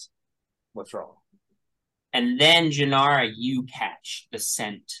unpleasant. What's wrong? And then, Janara, you catch the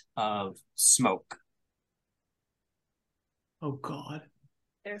scent of smoke. Oh, God.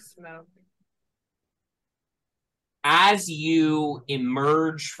 There's smoke. As you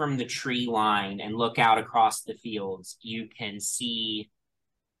emerge from the tree line and look out across the fields, you can see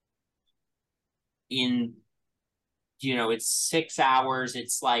it's 6 hours.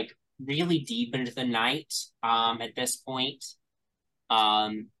 It's like really deep into the night at this point.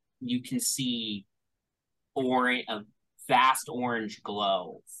 You can see a vast orange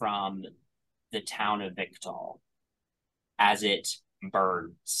glow from the town of Victal as it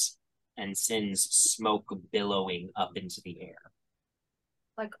burns and sends smoke billowing up into the air.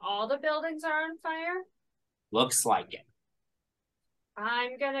 Like all the buildings are on fire? Looks like it.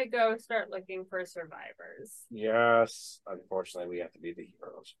 I'm gonna go start looking for survivors. Yes. Unfortunately, we have to be the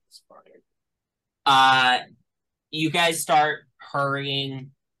heroes of this party. You guys start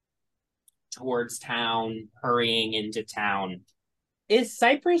hurrying towards town, hurrying into town. Is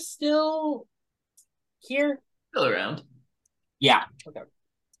Cypress still here? Still around. Yeah. Okay.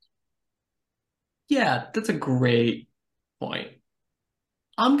 Yeah, that's a great point.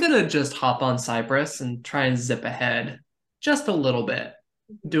 I'm gonna just hop on Cypress and try and zip ahead just a little bit.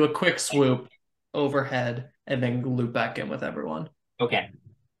 Do a quick swoop overhead and then loop back in with everyone. Okay.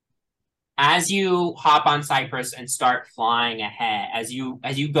 As you hop on Cypress and start flying ahead, as you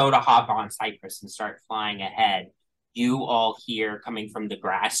go to hop on Cypress and start flying ahead, you all hear coming from the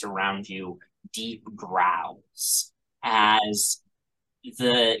grass around you deep growls as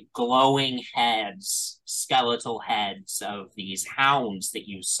the glowing skeletal heads of these hounds that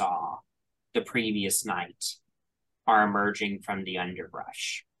you saw the previous night are emerging from the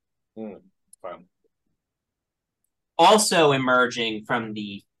underbrush. Fun. Also emerging from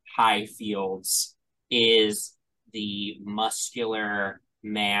the high fields is the muscular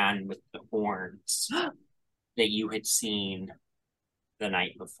man with the horns that you had seen the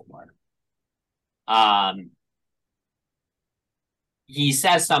night before. He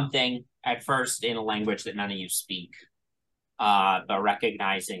says something at first in a language that none of you speak, but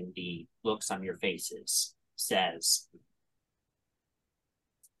recognizing the looks on your faces, says,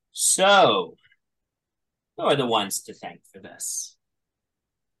 "So, You're the ones to thank for this.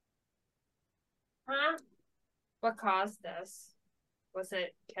 Huh? What caused this? Was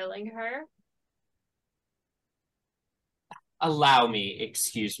it killing her? Allow me,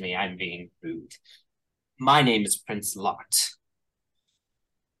 excuse me, I'm being rude. My name is Prince Lot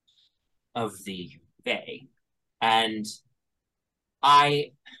of the Bay, and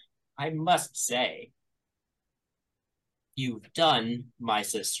I must say, you've done my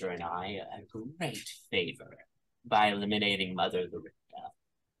sister and I a great favor by eliminating Mother Lorinda.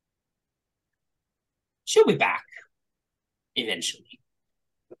 She'll be back eventually,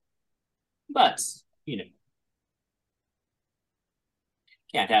 but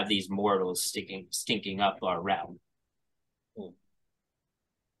can't have these mortals stinking up our realm.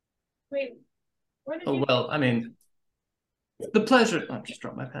 Wait, where did Oh, you well, I mean, the pleasure. I just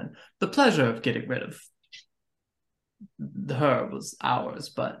dropped my pen. The pleasure of getting rid of her was ours,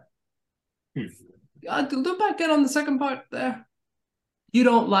 but look back in on the second part there. You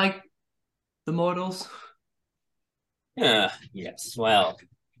don't like the mortals? Yes, well,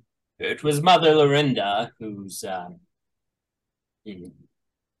 it was Mother Lorinda who's,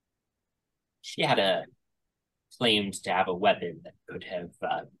 she had claimed to have a weapon that could have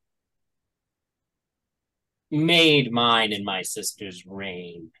made mine and my sister's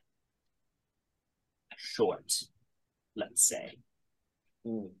reign short, let's say.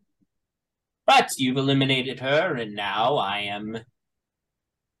 But you've eliminated her, and now I am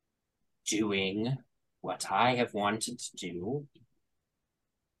doing what I have wanted to do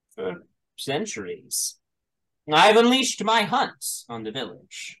for centuries. I've unleashed my hunt on the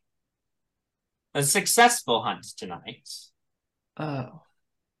village. A successful hunt tonight. Oh.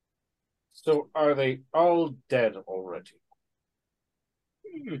 So are they all dead already?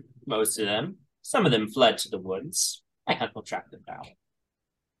 Most of them. Some of them fled to the woods. My hunt will track them down.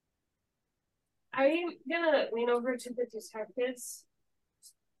 I'm gonna lean over to the detectives.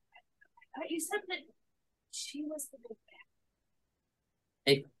 I thought you said that she was the big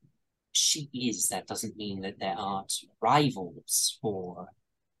bad. She is. That doesn't mean that there aren't rivals for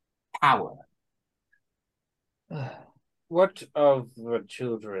power. What of the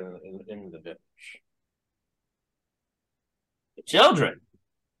children in the village? The children?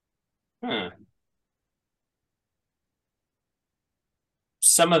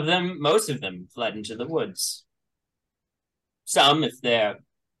 Some of them, most of them, fled into the woods. Some, if they're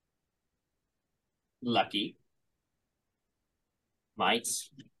lucky, might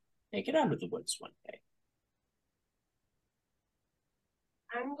make it out of the woods one day.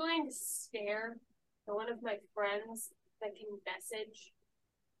 I'm going to stare at one of my friends that can message.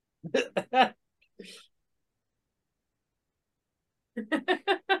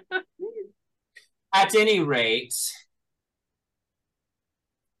 At any rate,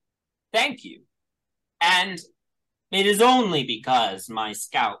 thank you. And it is only because my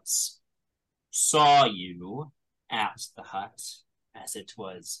scouts saw you at the hut as it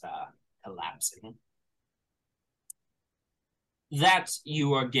was collapsing that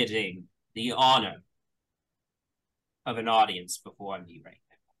you are getting the honor of an audience before me right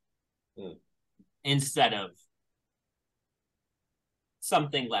now. Instead of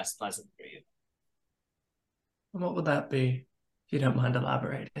something less pleasant for you. And what would that be, if you don't mind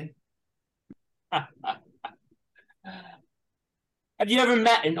elaborating? Have you ever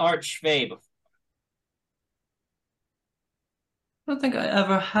met an archfey before? I don't think I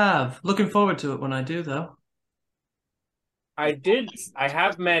ever have. Looking forward to it when I do, though. I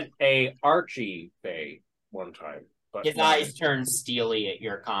have met a Archie Fae one time. But His eyes turn steely at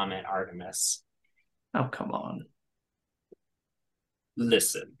your comment, Artemis. Oh, come on.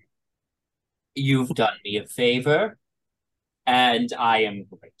 Listen, you've done me a favor, and I am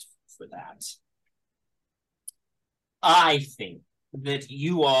grateful for that. I think that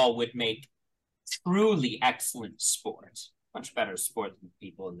you all would make truly excellent sport. Much better sport than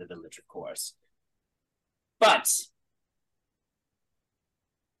people in the village, of course. But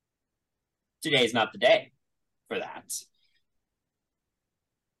today's not the day for that.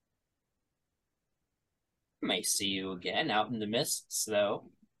 May see you again out in the mists, though.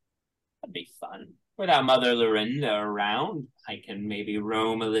 That'd be fun. Without Mother Lorinda around, I can maybe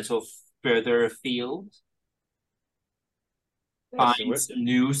roam a little further afield. Yes, Find some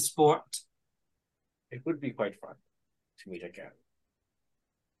new sport. It would be quite fun to meet again.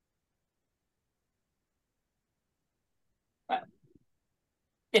 Well,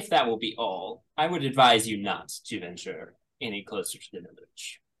 if that will be all, I would advise you not to venture any closer to the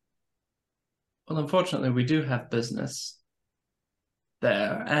village. Well, unfortunately, we do have business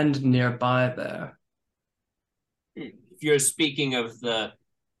there and nearby there. If you're speaking of the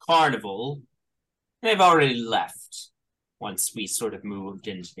carnival, They've already left. Once we sort of moved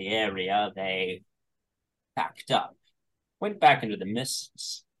into the area, they packed up, went back into the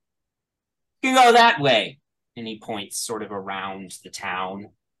mists. You can go that way. And he points sort of around the town.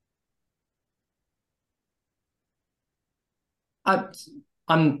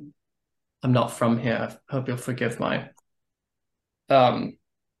 I'm not from here. I hope you'll forgive my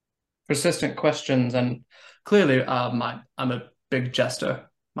persistent questions, and clearly I'm a big jester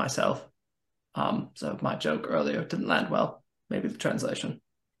myself. So my joke earlier didn't land well. Maybe the translation.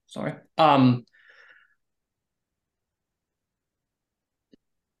 Sorry.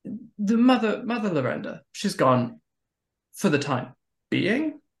 The Mother Lorenda, she's gone for the time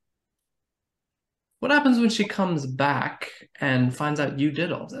being. What happens when she comes back and finds out you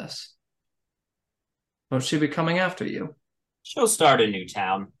did all this? Won't she be coming after you? She'll start a new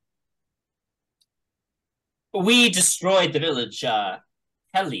town. We destroyed the village,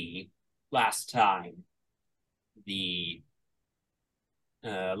 Kelly, last time.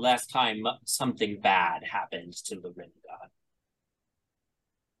 Last time something bad happened to Lorinda.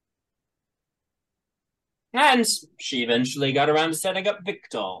 And she eventually got around to setting up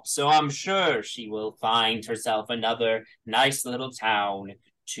Victor, so I'm sure she will find herself another nice little town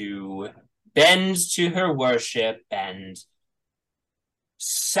to bend to her worship and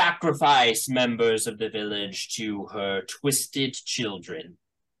sacrifice members of the village to her twisted children.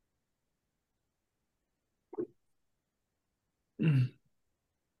 Nix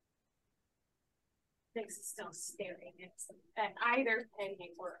is still staring at either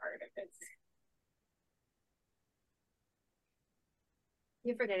Penny or Artemis.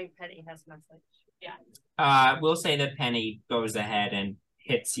 You're forgetting Penny has message. Yeah. We'll say that Penny goes ahead and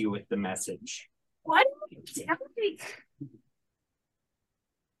hits you with the message. What? Tell me.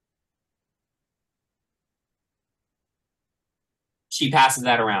 She passes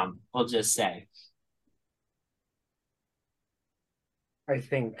that around, we'll just say. I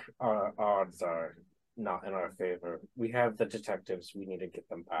think our odds are not in our favor. We have the detectives. We need to get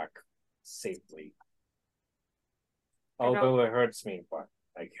them back safely. Although it hurts me, but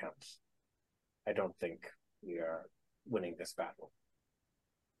I can't. I don't think we are winning this battle.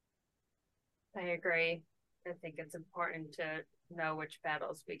 I agree. I think it's important to know which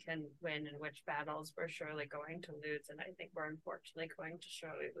battles we can win and which battles we're surely going to lose. And I think we're unfortunately going to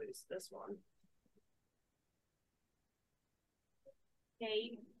surely lose this one.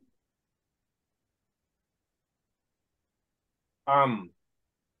 Hey.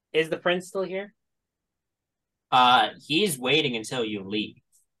 Is the prince still here? He's waiting until you leave.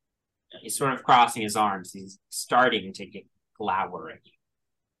 He's sort of crossing his arms. He's starting to get glower at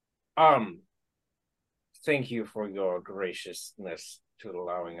you. Thank you for your graciousness to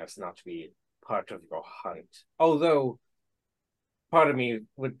allowing us not to be part of your hunt. Although, part of me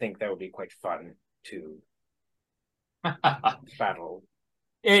would think that would be quite fun to battle.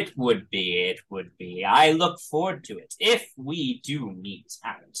 It would be. I look forward to it. If we do meet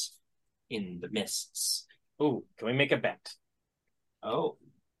out in the mists. Ooh, can we make a bet? Oh,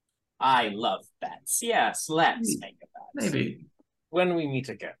 I love bets. Yes, let's make a bet. Maybe. When we meet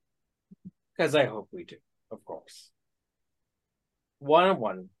again. Because I hope we do, of course.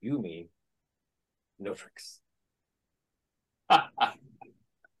 1-on-1, you, me, no tricks.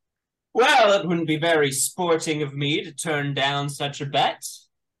 Well, it wouldn't be very sporting of me to turn down such a bet.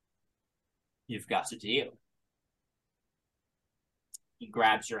 You've got a deal. He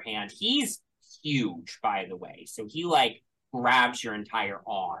grabs your hand. He's huge, by the way. So he, grabs your entire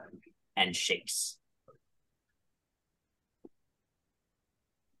arm and shakes.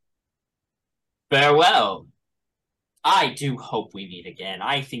 Farewell. I do hope we meet again.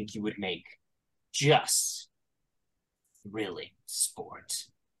 I think you would make just thrilling sport.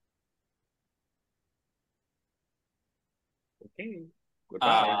 Okay.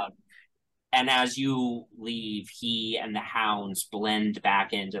 Goodbye. And as you leave, he and the hounds blend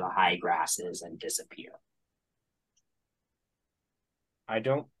back into the high grasses and disappear. I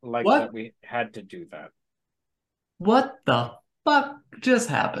don't like What? that we had to do that. What the fuck just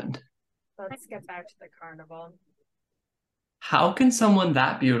happened? Let's get back to the carnival. How can someone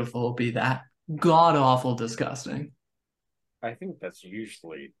that beautiful be that god-awful disgusting? I think that's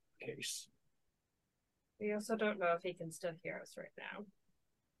usually the case. We also don't know if he can still hear us right now.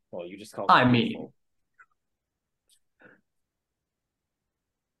 Well, you just called I it mean- beautiful.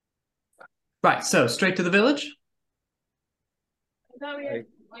 Right, so straight to the village? I thought we had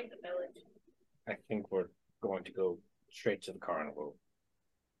like the village. I think we're going to go straight to the carnival.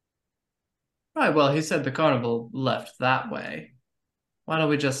 Right, well, he said the carnival left that way. Why don't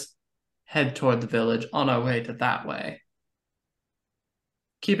we just head toward the village on our way to that way?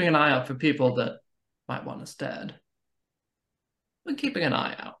 Keeping an eye out for people that might want us dead. But keeping an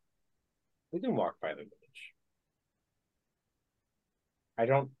eye out. We can walk by the village. I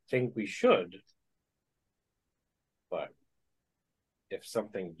don't think we should. But if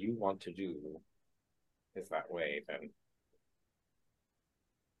something you want to do is that way, then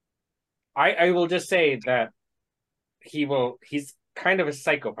I will just say that he's kind of a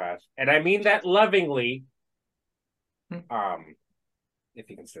psychopath. And I mean that lovingly. If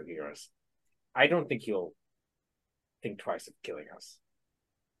he can still hear us. I don't think he'll think twice of killing us.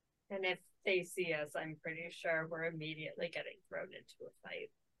 And if they see us, I'm pretty sure we're immediately getting thrown into a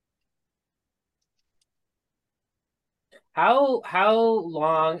fight. How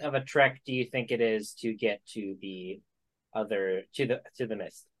long of a trek do you think it is to get to the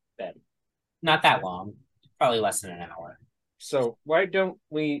mist bed? Not that long. Probably less than an hour. So why don't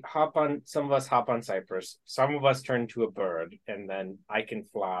we some of us hop on Cypress, some of us turn to a bird, and then I can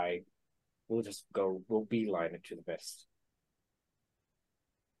fly. We'll beeline it to the mist.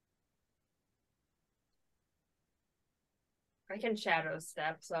 I can shadow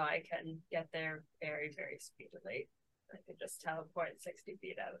step, so I can get there very, very speedily. I can just teleport 60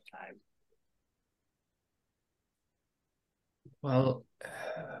 feet at a time. Well,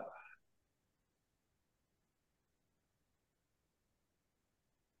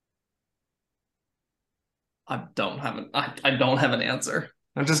 I don't have an answer.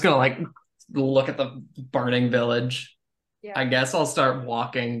 I'm just gonna look at the burning village. Yeah. I guess I'll start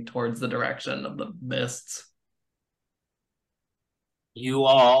walking towards the direction of the mists. You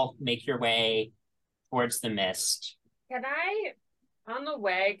all make your way towards the mist. On the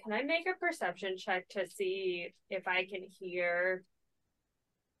way, can I make a perception check to see if I can hear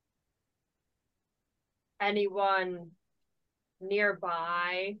anyone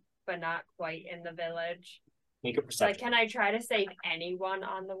nearby, but not quite in the village? Make a perception. Can I try to save anyone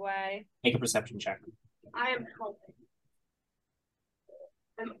on the way? Make a perception check. I am hoping.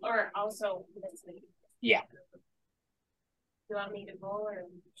 Or also listening. Yeah. Do you want me to roll or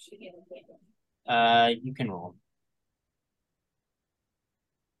should you get it? You can roll.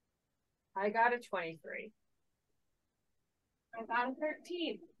 I got a 23. I got a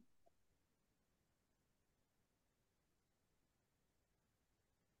 13.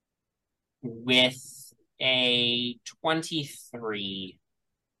 With a 23,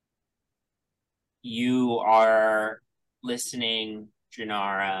 you are listening,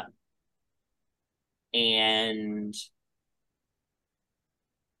 Janara, and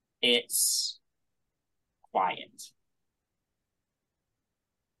it's quiet.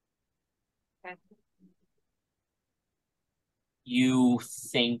 Okay. You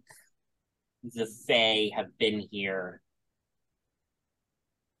think the Fae have been here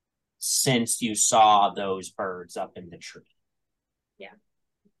since you saw those birds up in the tree. Yeah.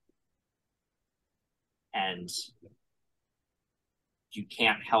 And you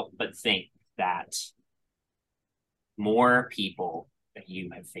can't help but think that more people that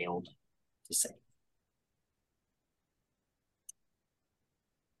you have failed to save.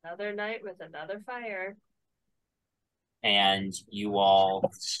 Another night with another fire. And you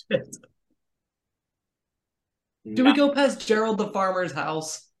all... Do we go past Gerald the farmer's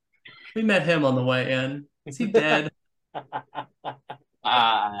house? We met him on the way in. Is he dead?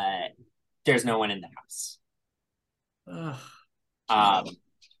 There's no one in the house.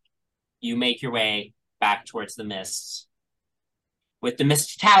 You make your way back towards the mists with the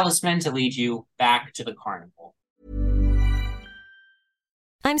mist talisman to lead you back to the carnival.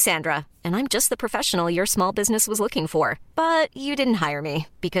 I'm Sandra, and I'm just the professional your small business was looking for. But you didn't hire me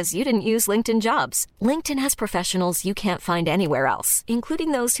because you didn't use LinkedIn Jobs. LinkedIn has professionals you can't find anywhere else,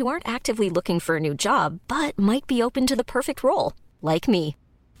 including those who aren't actively looking for a new job, but might be open to the perfect role, like me.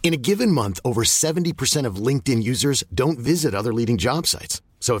 In a given month, over 70% of LinkedIn users don't visit other leading job sites.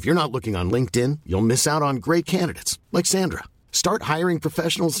 So if you're not looking on LinkedIn, you'll miss out on great candidates like Sandra. Start hiring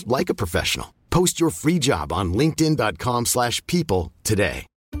professionals like a professional. Post your free job on linkedin.com/people today.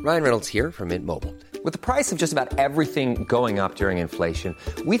 Ryan Reynolds here from Mint Mobile. With the price of just about everything going up during inflation,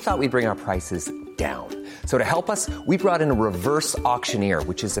 we thought we'd bring our prices down. So to help us, we brought in a reverse auctioneer,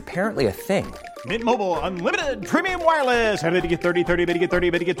 which is apparently a thing. Mint Mobile Unlimited Premium Wireless. How to get 30, 30, bit to get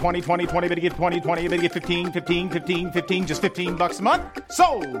 30, bit to get 20, 20, 20, bit to get 20, 20, bit to get 15, 15, 15, 15, just $15 a month?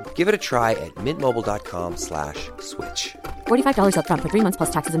 Sold! Give it a try at mintmobile.com/switch. $45 up front for 3 months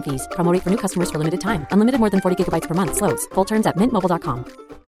plus taxes and fees. Promo rate for new customers for limited time. Unlimited more than 40 gigabytes per month. Slows full terms at mintmobile.com.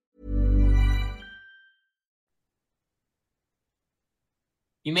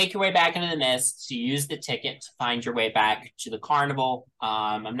 You make your way back into the mist. You use the ticket to find your way back to the carnival.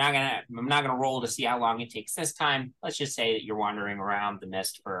 I'm not gonna roll to see how long it takes this time. Let's just say that you're wandering around the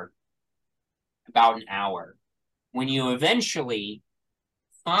mist for about an hour, when you eventually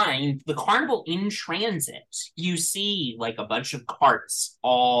find the carnival in transit. You see like a bunch of carts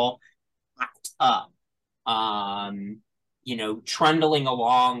all packed up, trundling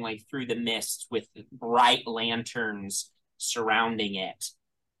along like through the mist with bright lanterns surrounding it.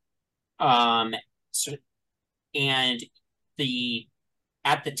 And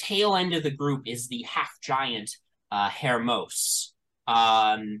at the tail end of the group is the half giant Hermos,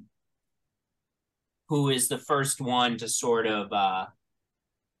 who is the first one to sort of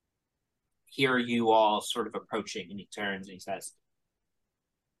hear you all sort of approaching, and he turns and he says,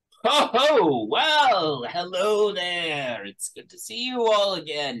 "Ho ho! Well, hello there. It's good to see you all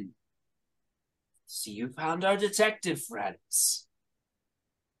again. See, you found our detective friends."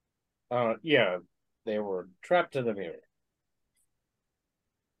 Yeah, they were trapped in the mirror.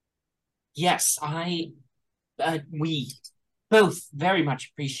 Yes, we both very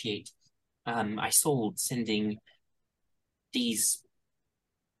much appreciate Isolde sending these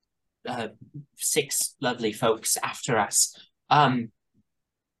 6 lovely folks after us. I'm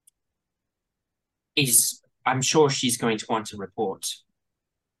sure she's going to want to report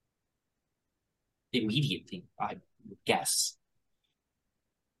immediately, I would guess.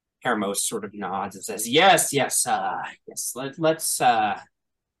 Hermos sort of nods and says, yes, let's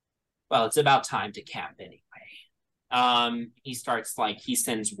well, it's about time to camp anyway. He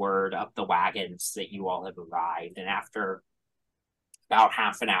sends word up the wagons that you all have arrived, and after about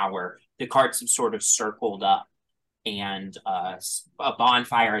half an hour, the carts have sort of circled up, and a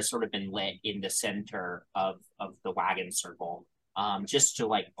bonfire has sort of been lit in the center of the wagon circle, just to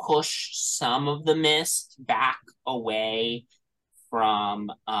like push some of the mist back away from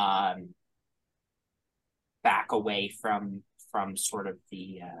sort of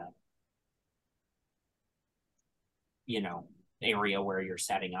the area where you're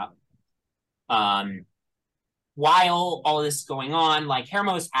setting up. While all this is going on, like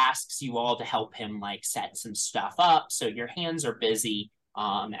Hermos asks you all to help him like set some stuff up, so your hands are busy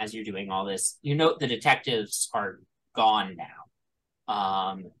as you're doing all this. You note the detectives are gone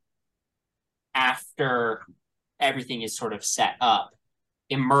now. After everything is sort of set up,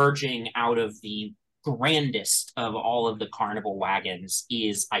 emerging out of the grandest of all of the carnival wagons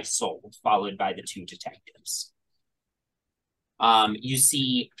is Isolde, followed by the 2 detectives. You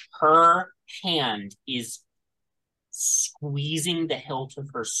see her hand is squeezing the hilt of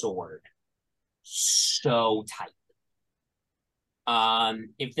her sword so tightly.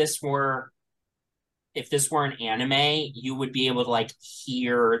 If this were an anime, you would be able to like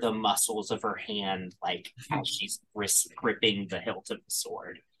hear the muscles of her hand, like how she's gripping the hilt of the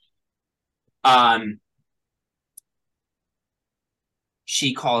sword.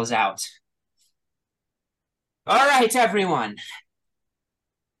 She calls out, "All right, everyone.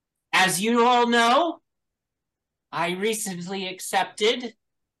 As you all know, I recently accepted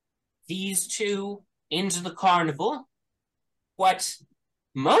these 2 into the carnival. What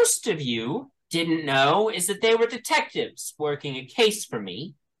most of you didn't know is that they were detectives working a case for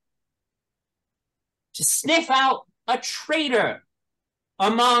me to sniff out a traitor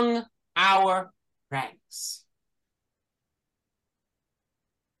among our ranks.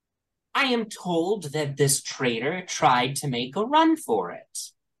 I am told that this traitor tried to make a run for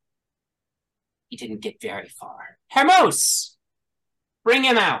it. He didn't get very far. Hermos, bring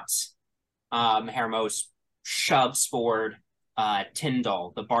him out." Hermos shoves forward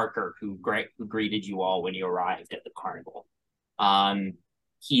Tyndall, the barker who greeted you all when you arrived at the carnival.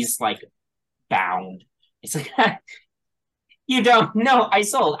 He's like bound. It's like, you don't know.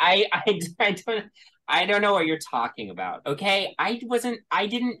 Isolde, I don't know what you're talking about. Okay,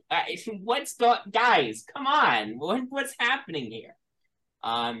 guys? Come on, what's happening here?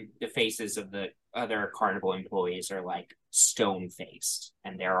 The faces of the other carnival employees are like stone faced,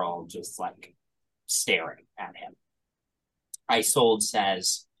 and they're all just like staring at him. Isolde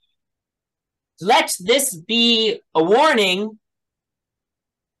says, "Let this be a warning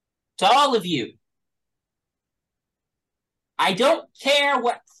to all of you. I don't care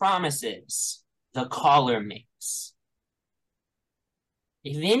what promises the caller makes.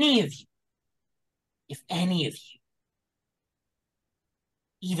 If any of you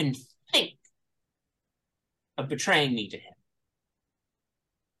even think of betraying me to him,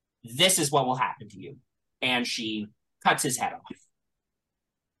 this is what will happen to you." And she cuts his head off.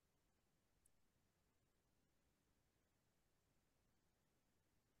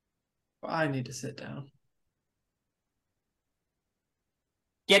 I need to sit down.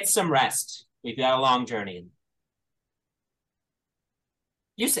 Get some rest. We've got a long journey.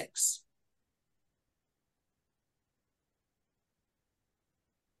 You 6.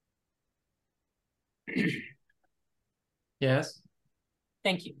 Yes.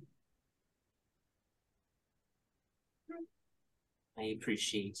 Thank you. I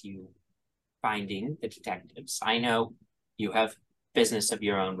appreciate you finding the detectives. I know you have business of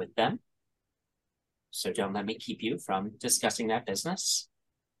your own with them, so don't let me keep you from discussing that business.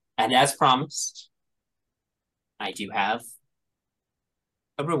 And as promised, I do have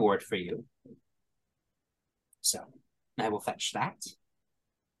a reward for you. So I will fetch that.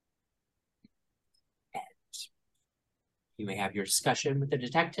 And you may have your discussion with the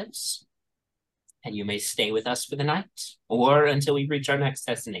detectives. And you may stay with us for the night, or until we reach our next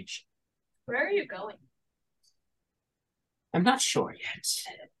destination. Where are you going? I'm not sure yet.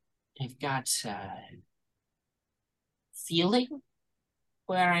 I've got feeling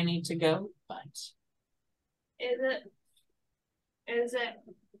where I need to go, but Is it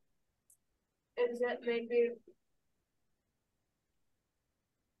maybe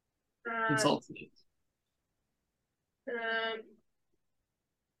Consult me.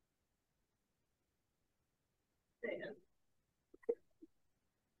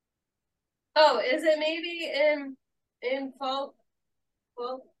 Oh, is it maybe in Volcania?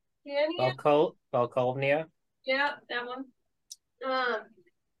 Valkovnia? Yeah, that one.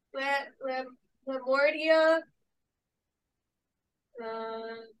 Lemordia.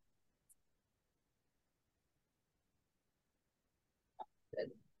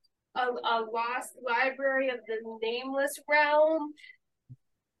 A lost library of the nameless realm.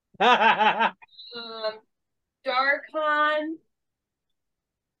 Darkon.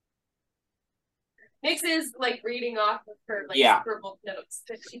 Nix is like reading off of her scribbled notes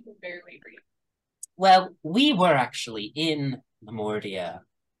that she can barely read. Well, we were actually in Lemordia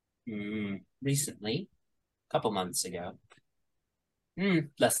recently, a couple months ago.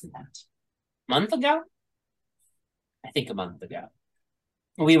 Less than that. Month ago? I think a month ago.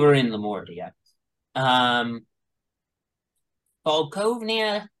 We were in Lemordia.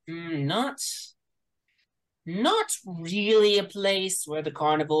 Volkovnia, not really a place where the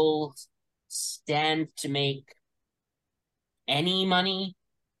carnival stand to make any money,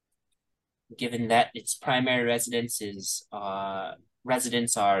 given that its primary residents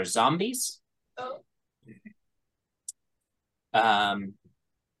are zombies. Oh.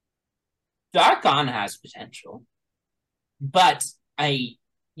 Darkon has potential, but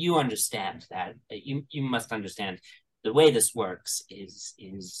you understand that. You must understand the way this works is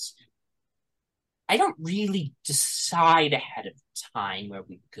I don't really decide ahead of time where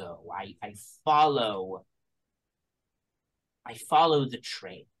we go. I follow the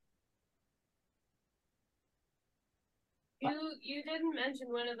train. You didn't mention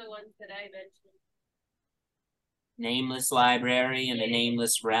one of the ones that I mentioned. Nameless Library in the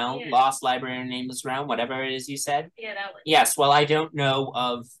Nameless Realm, Yeah. Lost Library in the Nameless Realm, whatever it is you said. Yeah, that one. Yes, well, I don't know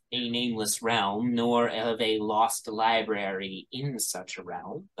of a Nameless Realm, nor of a lost library in such a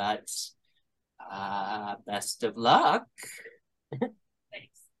realm, but best of luck.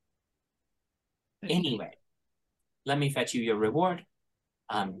 Thanks. Anyway, let me fetch you your reward.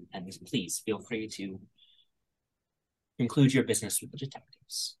 And please feel free to conclude your business with the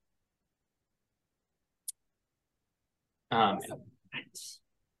detectives.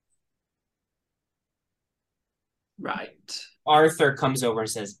 Right. Arthur comes over and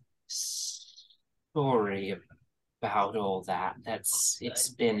says, "Sorry about all that. It's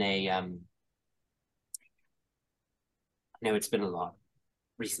been a I know it's been a lot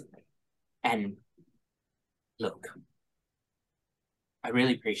recently. And look, I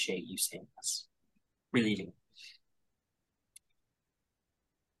really appreciate you saying this. Really do.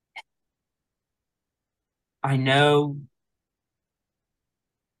 I know,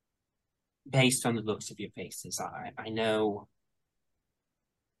 based on the looks of your faces, I know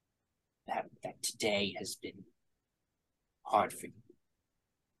that today has been hard for you.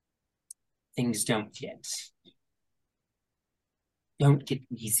 Things don't get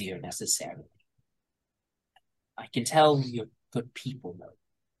easier necessarily. I can tell you're good people, though,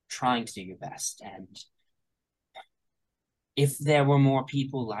 trying to do your best, and if there were more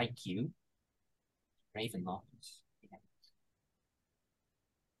people like you, Ravenloft,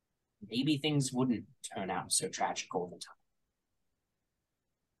 maybe things wouldn't turn out so tragic all the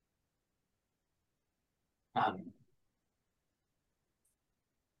time.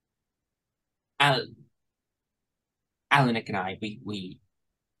 Alanic and I, we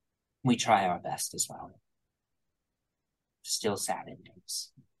try our best as well. Still sad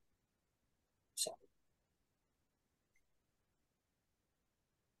endings. So.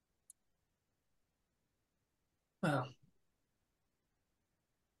 Well,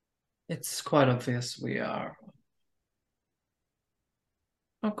 it's quite obvious we are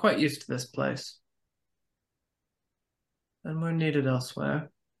not quite used to this place. and we're needed elsewhere.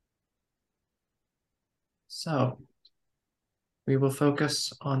 So, we will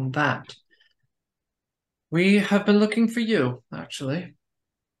focus on that. We have been looking for you, actually.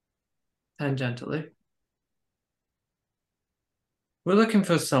 Tangentially. We're looking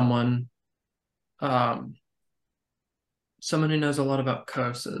for someone who knows a lot about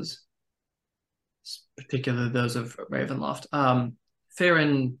curses, particularly those of Ravenloft.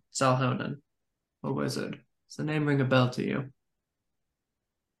 Theron Salhonen, a wizard. Does the name ring a bell to you?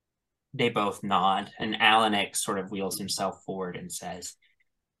 They both nod, and Alanik sort of wheels himself forward and says,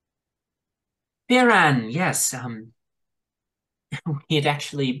 Theron, yes,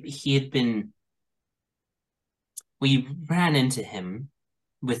 we ran into him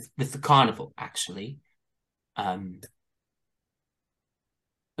with the carnival, actually. A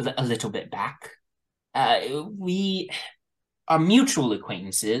little bit back. We are mutual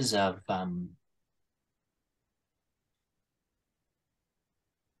acquaintances of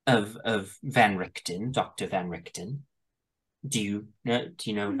Van Richten, Dr. Van Richten. Do you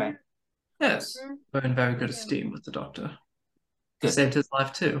know Van? Yes, we're in very good esteem with the doctor. Good. Saved his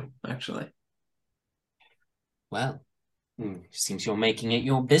life too, actually. Well, seems you're making it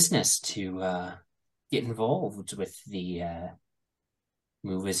your business to get involved with the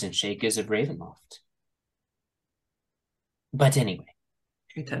movers and shakers of Ravenloft. But anyway.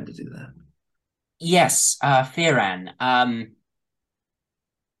 We tend to do that. Yes, Theron.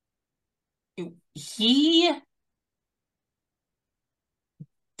 He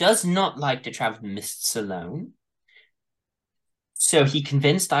does not like to travel mists alone. So he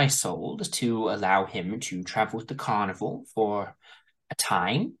convinced Isolde to allow him to travel with the carnival for a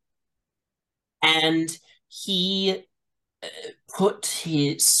time. And he put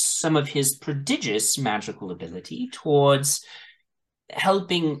some of his prodigious magical ability towards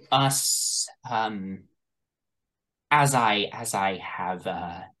helping us, as I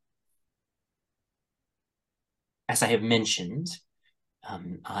have mentioned,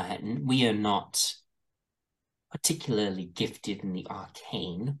 we are not particularly gifted in the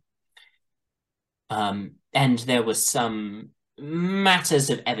arcane. And there was some matters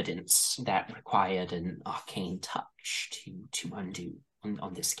of evidence that required an arcane touch to undo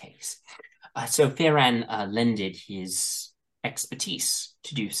on this case. So Theron lended his expertise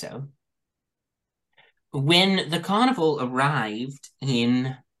to do so. When the carnival arrived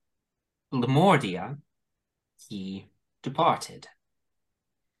in Lemordia, he departed.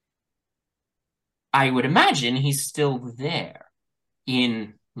 I would imagine he's still there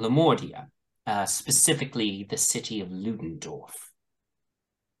in Lemordia, specifically the city of Ludendorff.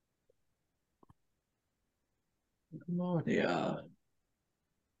 Lemordia.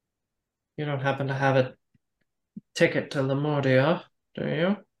 You don't happen to have a ticket to Lemordia, do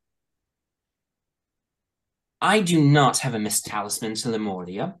you? I do not have a Miss Talisman to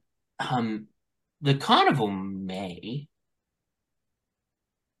Lemordia. The carnival may.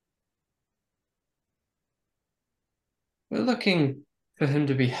 We're looking for him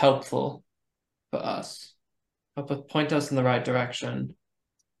to be helpful for us. Point us in the right direction.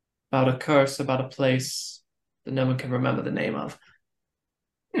 About a curse, about a place that no one can remember the name of.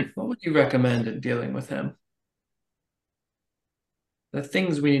 What would you recommend in dealing with him? The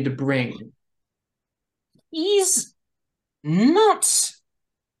things we need to bring. He's not...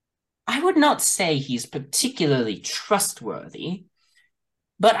 I would not say he's particularly trustworthy,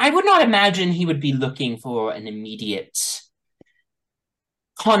 but I would not imagine he would be looking for an immediate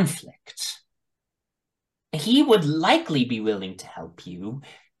conflict. He would likely be willing to help you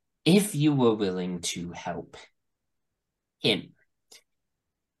if you were willing to help him.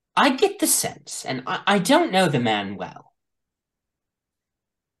 I get the sense, and I don't know the man well,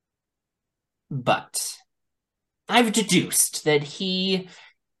 but I've deduced that he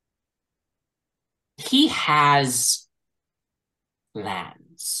has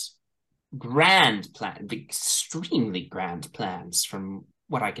plans, grand plans, extremely grand plans from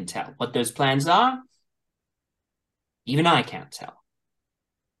what I can tell. What those plans are, even I can't tell.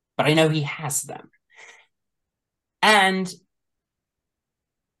 But I know he has them. And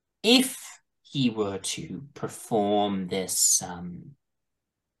if he were to perform this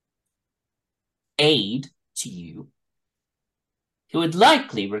aid to you, he would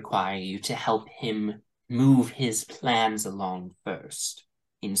likely require you to help him move his plans along first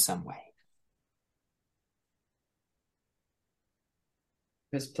in some way.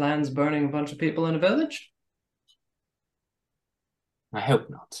 His plans burning a bunch of people in a village? I hope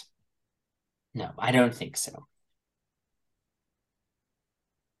not. No, I don't think so.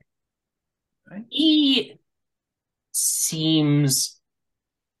 Right. He seems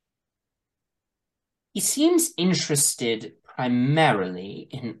He seems interested primarily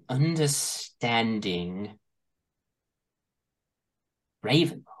in understanding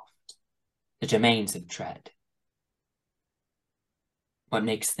Ravenloft, the domains of dread. What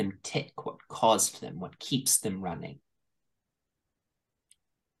makes them tick, what caused them, what keeps them running.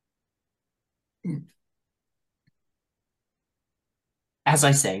 As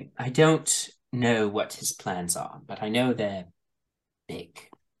I say, I don't know what his plans are, but I know they're big.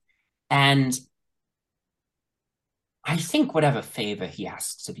 And I think whatever favor he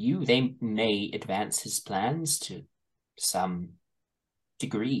asks of you, they may advance his plans to some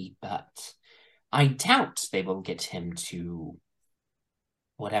degree, but I doubt they will get him to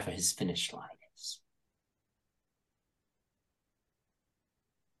whatever his finish line is.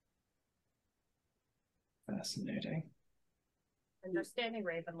 Fascinating. Understanding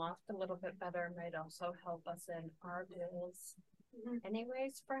Ravenloft a little bit better might also help us in our goals.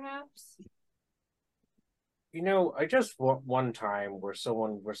 Anyways, perhaps? You know, I just want one time where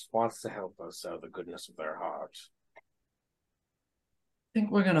someone wants to help us out of the goodness of their heart. I think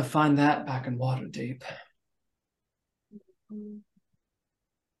we're gonna find that back in Waterdeep.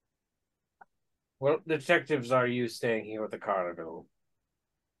 Well, detectives, are you staying here with the Carnival?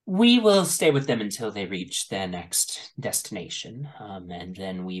 We will stay with them until they reach their next destination, and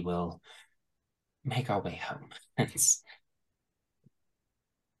then we will make our way home. It's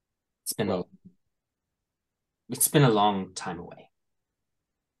been a long time away.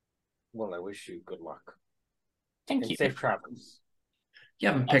 Well, I wish you good luck. Thank and you. Safe travels. You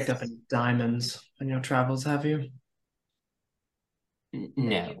haven't picked up any diamonds on your travels, have you?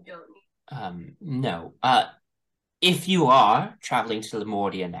 No. No. If you are traveling to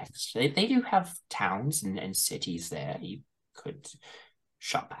Lemordia next, they do have towns and cities there you could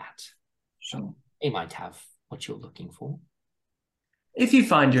shop at. Sure. They might have what you're looking for. If you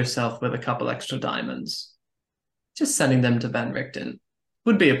find yourself with a couple extra diamonds, just sending them to Van Richten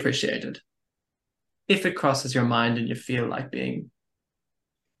would be appreciated. If it crosses your mind and you feel like being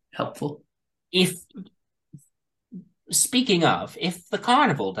helpful. Speaking of, if the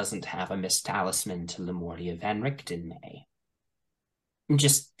Carnival doesn't have a Miss Talisman to Lemordia, Van Richten may.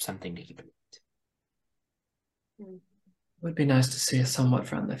 Just something to keep in mind. It would be nice to see a somewhat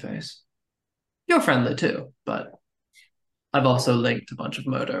friendly face. You're friendly too, but I've also linked a bunch of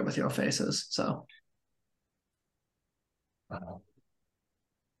murder with your faces, so.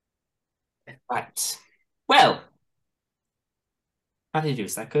 Right. Well, how did you do?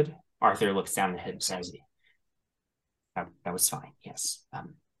 Is that good? Arthur looks down at him and says, that was fine, yes.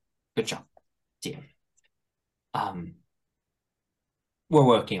 Good job, dear. We're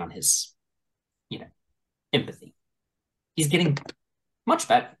working on his, empathy. He's getting much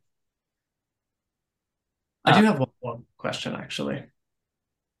better. I do have one question, actually.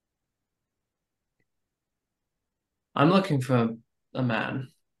 I'm looking for a man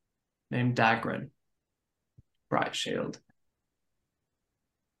named Dagran Brightshield.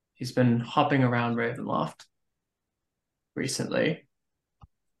 He's been hopping around Ravenloft recently.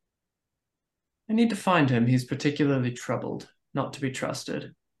 I need to find him. He's particularly troubled, not to be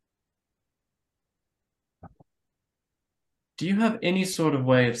trusted. Do you have any sort of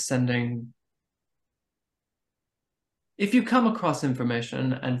way of sending... If you come across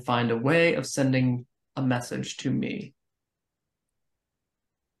information and find a way of sending a message to me,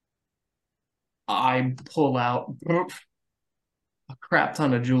 I pull out a crap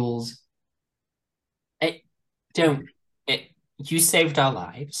ton of jewels. You saved our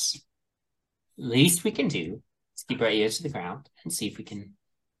lives. Least we can do is keep our ears to the ground and see if we can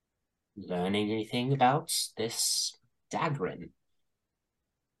learn anything about this Dagran.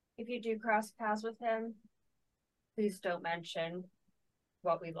 If you do cross paths with him, please don't mention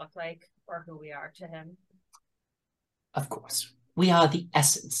what we look like or who we are to him. Of course. We are the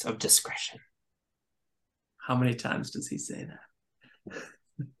essence of discretion. How many times does he say that?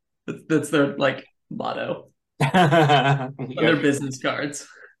 That's their, motto. On their business cards.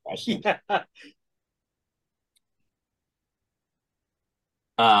 Yeah.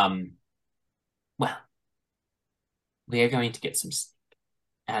 Well, we are going to get some sleep.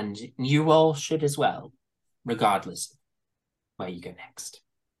 And you all should as well, regardless of where you go next.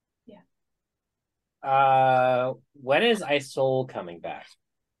 Yeah. When is Isol coming back?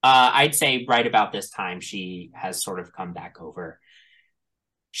 I'd say right about this time she has sort of come back over.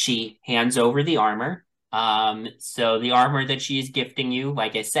 She hands over the armor. So the armor that she is gifting you,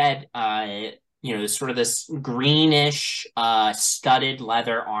 like I said, sort of this greenish, studded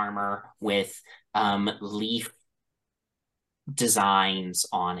leather armor with leaf designs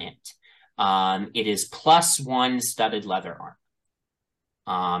on it. It is +1 studded leather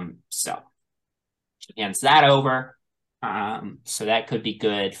armor. So She hands that over. So that could be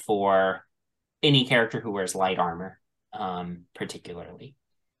good for any character who wears light armor, particularly.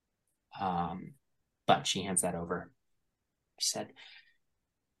 But she hands that over. She said,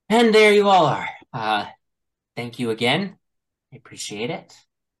 and there you all are. Thank you again. I appreciate it.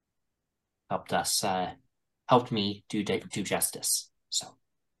 Helped me do justice. So.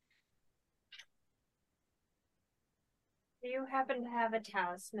 Do you happen to have a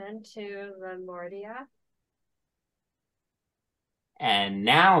talisman to Lemordia? And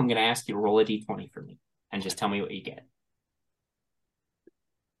now I'm going to ask you to roll a d20 for me and just tell me what you get.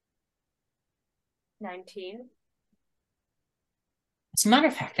 19. As a matter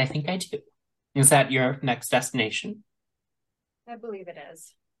of fact, I think I do. Is that your next destination? I believe it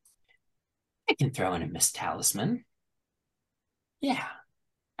is. I can throw in a Miss Talisman. Yeah,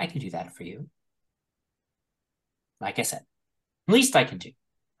 I can do that for you. Like I said, least I can do.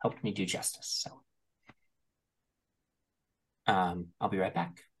 Helped me do justice, so. I'll be right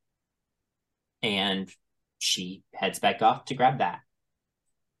back. And she heads back off to grab that.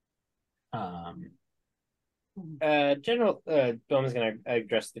 General Dom is gonna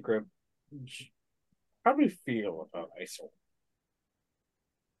address the group. How do we feel about Isol?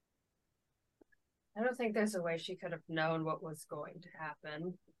 I don't think there's a way she could have known what was going to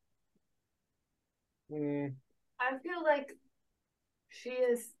happen. I feel like she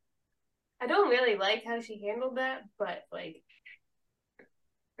is. I don't really like how she handled that, but like,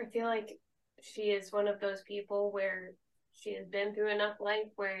 I feel like she is one of those people where she has been through enough life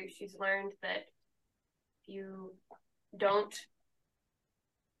where she's learned that if you don't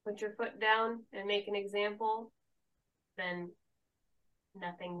put your foot down and make an example, then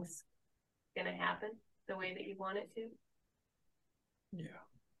nothing's gonna happen the way that you want it to. Yeah.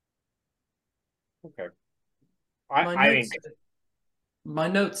 Okay. My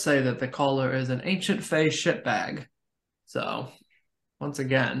notes say that the caller is an ancient Fae shitbag. So, once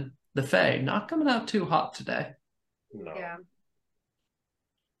again, the Fae not coming out too hot today. No. Yeah.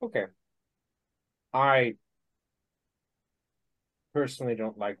 Okay. I personally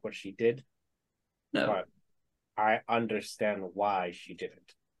don't like what she did. No. But I understand why she did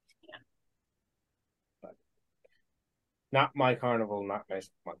it. Yeah. But not my carnival, not my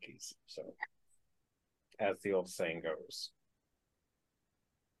monkeys. So, as the old saying goes.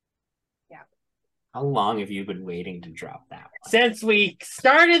 Yeah. How long have you been waiting to drop that one? Since we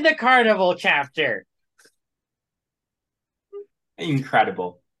started the carnival chapter.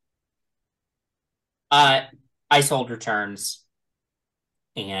 Incredible. Isolde returns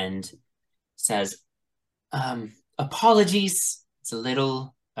and says, apologies. It's a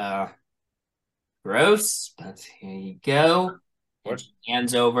little gross, but here you go. And she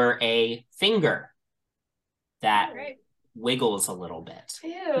hands over a finger that wiggles a little bit.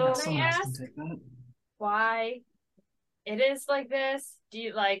 Ew. Can I ask why it is like this? Do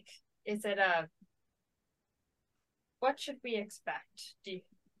you is it what should we expect? Do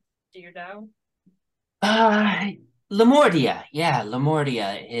you know? Lemordia. Yeah,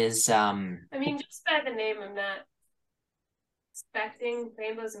 Lemordia is I mean, just by the name, I'm not expecting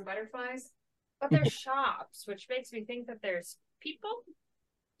rainbows and butterflies. But there's shops, which makes me think that there's people.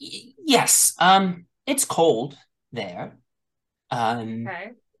 Yes. It's cold there.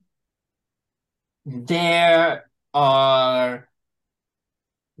 Okay. There are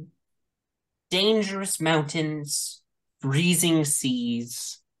dangerous mountains, freezing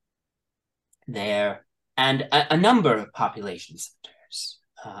seas there, and a number of population centers.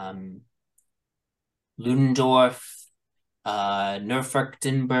 Ludendorff,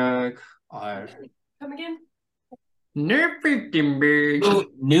 Neufurchtenberg are... Come again? Neufurchtenberg.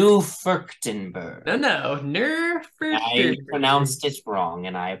 Neufurchtenberg. No, Neufurchtenberg. I pronounced it wrong,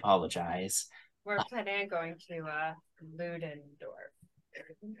 and I apologize. We're planning on going to Ludendorff.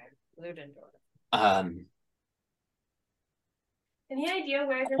 Any idea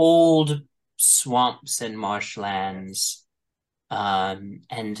where they're Old swamps and marshlands. And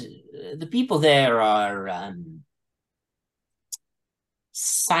the people there are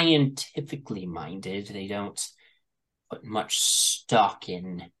scientifically minded. They don't put much stock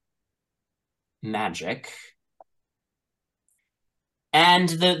in magic. And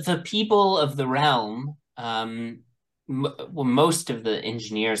the people of the realm, most of the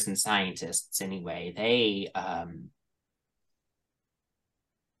engineers and scientists anyway, they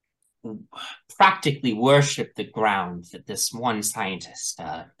practically worship the ground that this one scientist,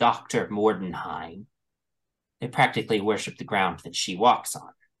 Dr. Mordenheim, they practically worship the ground that she walks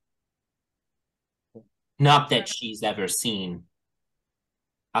on. Not that she's ever seen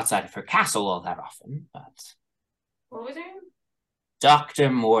outside of her castle all that often, but... What was her name? Dr.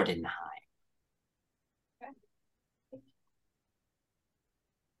 Mordenheim.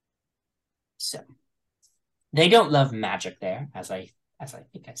 They don't love magic there, as I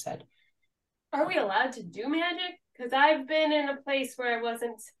think I said. Are we allowed to do magic? Because I've been in a place where I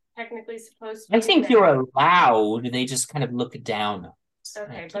wasn't technically supposed to. I think you're allowed. They just kind of look down on it.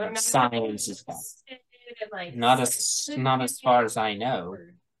 Okay, like, but I'm not science is like not as far as I know.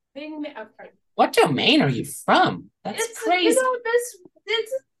 Okay. What domain are you from? That's It's crazy.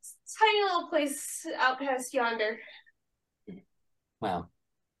 it's a tiny little place out past yonder. Well,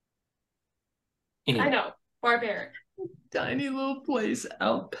 anyway. I know, barbaric. Tiny little place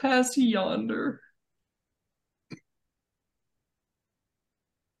out past yonder.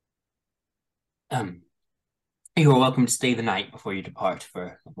 You are welcome to stay the night before you depart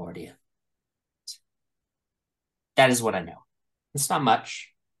for Lamordia. That is what I know. It's not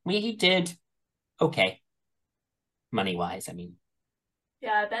much. We did okay. Money-wise, I mean.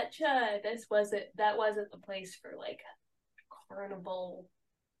 Yeah, that wasn't the place for like a carnival.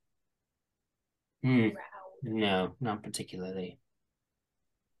 No, not particularly.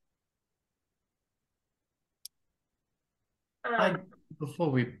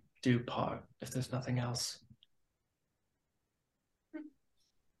 Before we do part, if there's nothing else,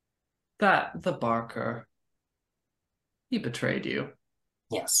 the Barker, he betrayed you.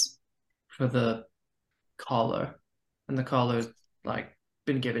 Yes. For the collar, and the collar's like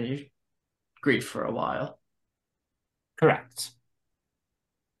been giving you grief for a while. Correct.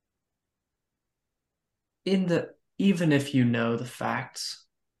 Even if you know the facts,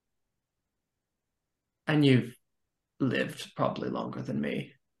 and you've lived probably longer than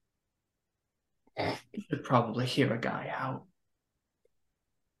me, you should probably hear a guy out.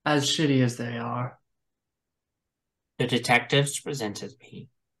 As shitty as they are. The detectives presented me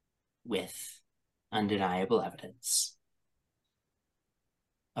with undeniable evidence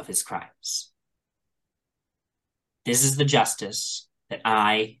of his crimes. This is the justice that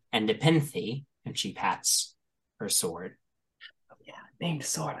I and Nepenthe, and she pats her sword. Oh yeah, named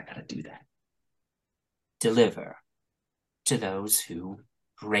sword, I gotta do that. Deliver to those who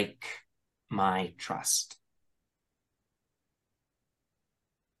break my trust.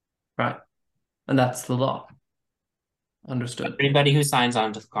 Right. And that's the law. Understood. Anybody who signs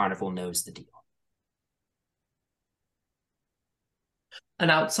on to the carnival knows the deal. An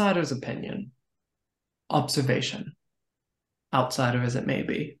outsider's opinion, observation, outsider as it may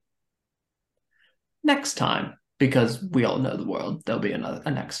be. Next time, because we all know the world, there'll be a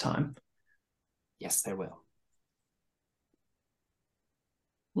next time. Yes, there will.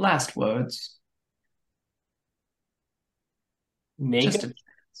 Last words.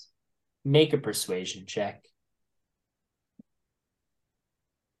 Make a persuasion check.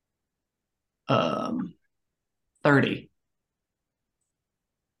 30.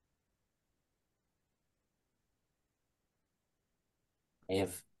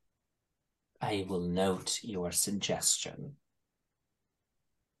 I will note your suggestion.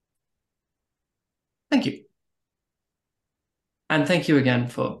 Thank you. And thank you again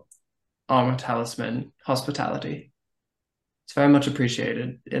for Armor Talisman hospitality. It's very much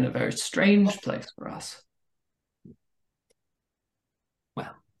appreciated in a very strange place for us.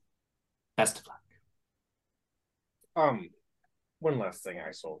 Well, best of luck. One last thing,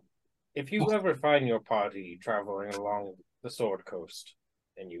 Isol. If you ever find your party traveling along the Sword Coast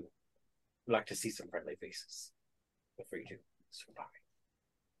and you like to see some friendly faces, feel free to swing by.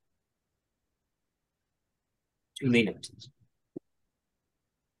 Duly noted.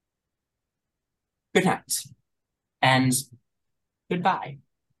 Good night. And goodbye.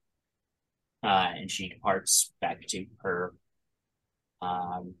 And she departs back to her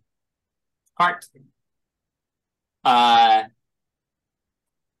cart.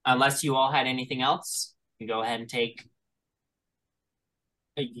 Unless you all had anything else, you go ahead and take,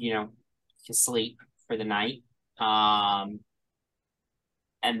 to sleep for the night. And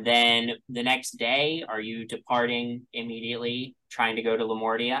then the next day, are you departing immediately, trying to go to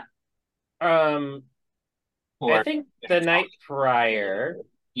Lamordia? I think the night prior,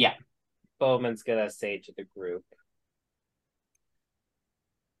 yeah, Bowman's gonna say to the group,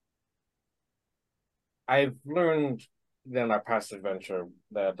 I've learned in our past adventure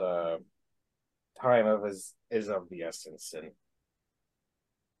that time is of the essence, and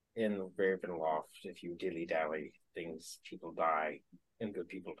in Ravenloft, if you dilly-dally, people die, and good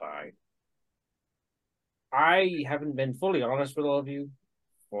people die. I haven't been fully honest with all of you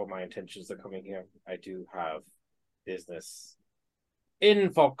for my intentions of coming here. I do have business in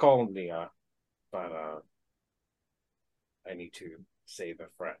Falconia, but I need to save a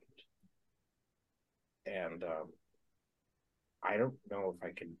friend. And I don't know if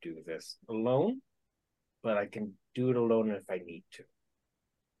I can do this alone, but I can do it alone if I need to.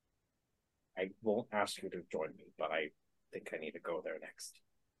 I won't ask you to join me, but I think I need to go there next.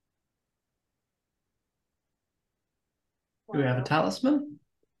 Do we have a talisman?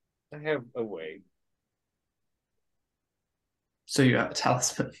 I have a way. So you have a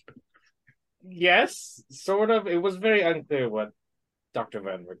talisman. Yes, sort of. It was very unclear what Dr.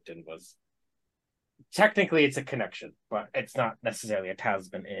 Van Richten was. Technically, it's a connection, but it's not necessarily a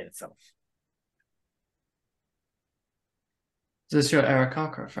talisman in itself. Is this your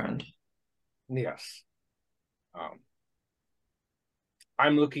Aarakocra friend? Yes.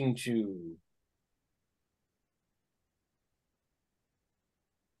 I'm looking to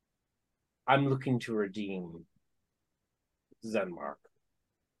redeem Zenmark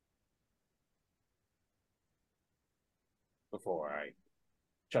before I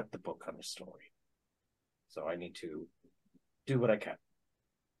shut the book on the story. So I need to do what I can.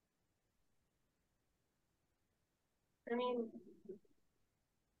 I mean,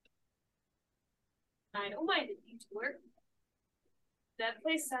 I don't mind a detour. That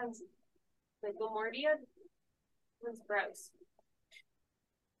place sounds like Lamordia. That's gross.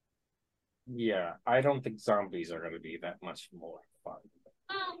 Yeah, I don't think zombies are going to be that much more fun.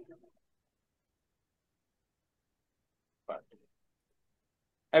 But,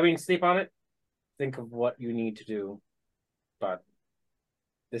 I mean, sleep on it. Think of what you need to do. But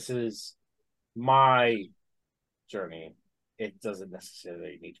this is my journey. It doesn't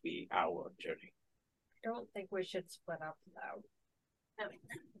necessarily need to be our journey. I don't think we should split up, though.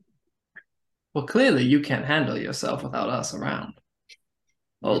 Well, clearly you can't handle yourself without us around.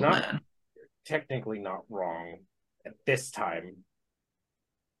 Old man. You're technically not wrong at this time.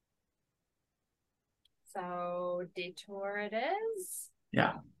 So, detour it is?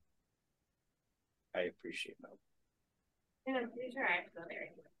 Yeah. I appreciate that. You know, detour, I have to go there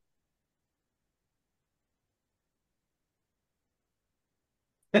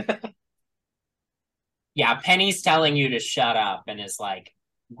anyway. Yeah, Penny's telling you to shut up and is like,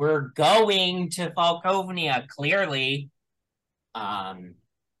 we're going to Falkovnia, clearly.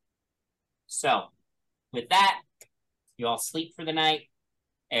 So, with that, you all sleep for the night,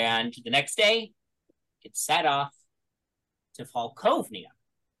 and the next day, get set off to Falkovnia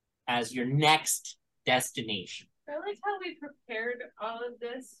as your next destination. I like how we prepared all of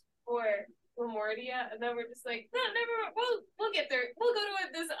this for Lamordia, and then we're just like, no, never. We'll get there. We'll go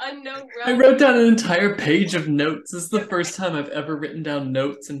to this unknown realm. I wrote down an entire page of notes. This is the first time I've ever written down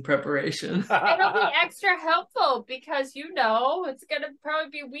notes in preparation. It'll be extra helpful because it's gonna probably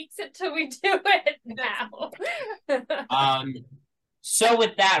be weeks until we do it now. So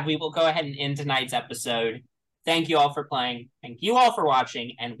with that, we will go ahead and end tonight's episode. Thank you all for playing. Thank you all for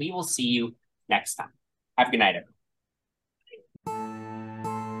watching, and we will see you next time. Have a good night, everyone.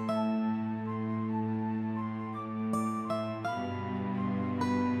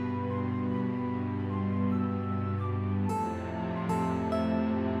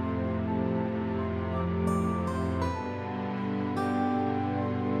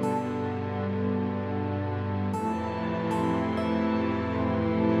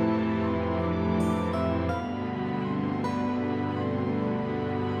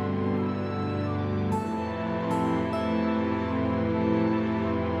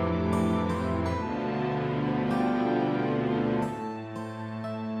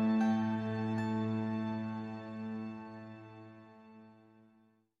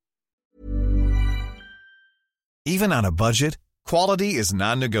 Even on a budget, quality is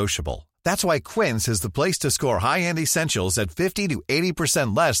non-negotiable. That's why Quince is the place to score high-end essentials at 50 to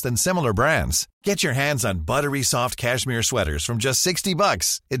 80% less than similar brands. Get your hands on buttery soft cashmere sweaters from just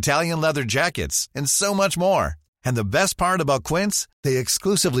 $60, Italian leather jackets, and so much more. And the best part about Quince, they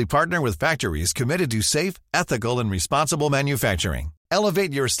exclusively partner with factories committed to safe, ethical, and responsible manufacturing.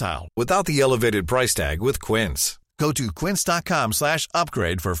 Elevate your style without the elevated price tag with Quince. Go to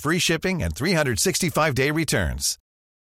quince.com/upgrade for free shipping and 365-day returns.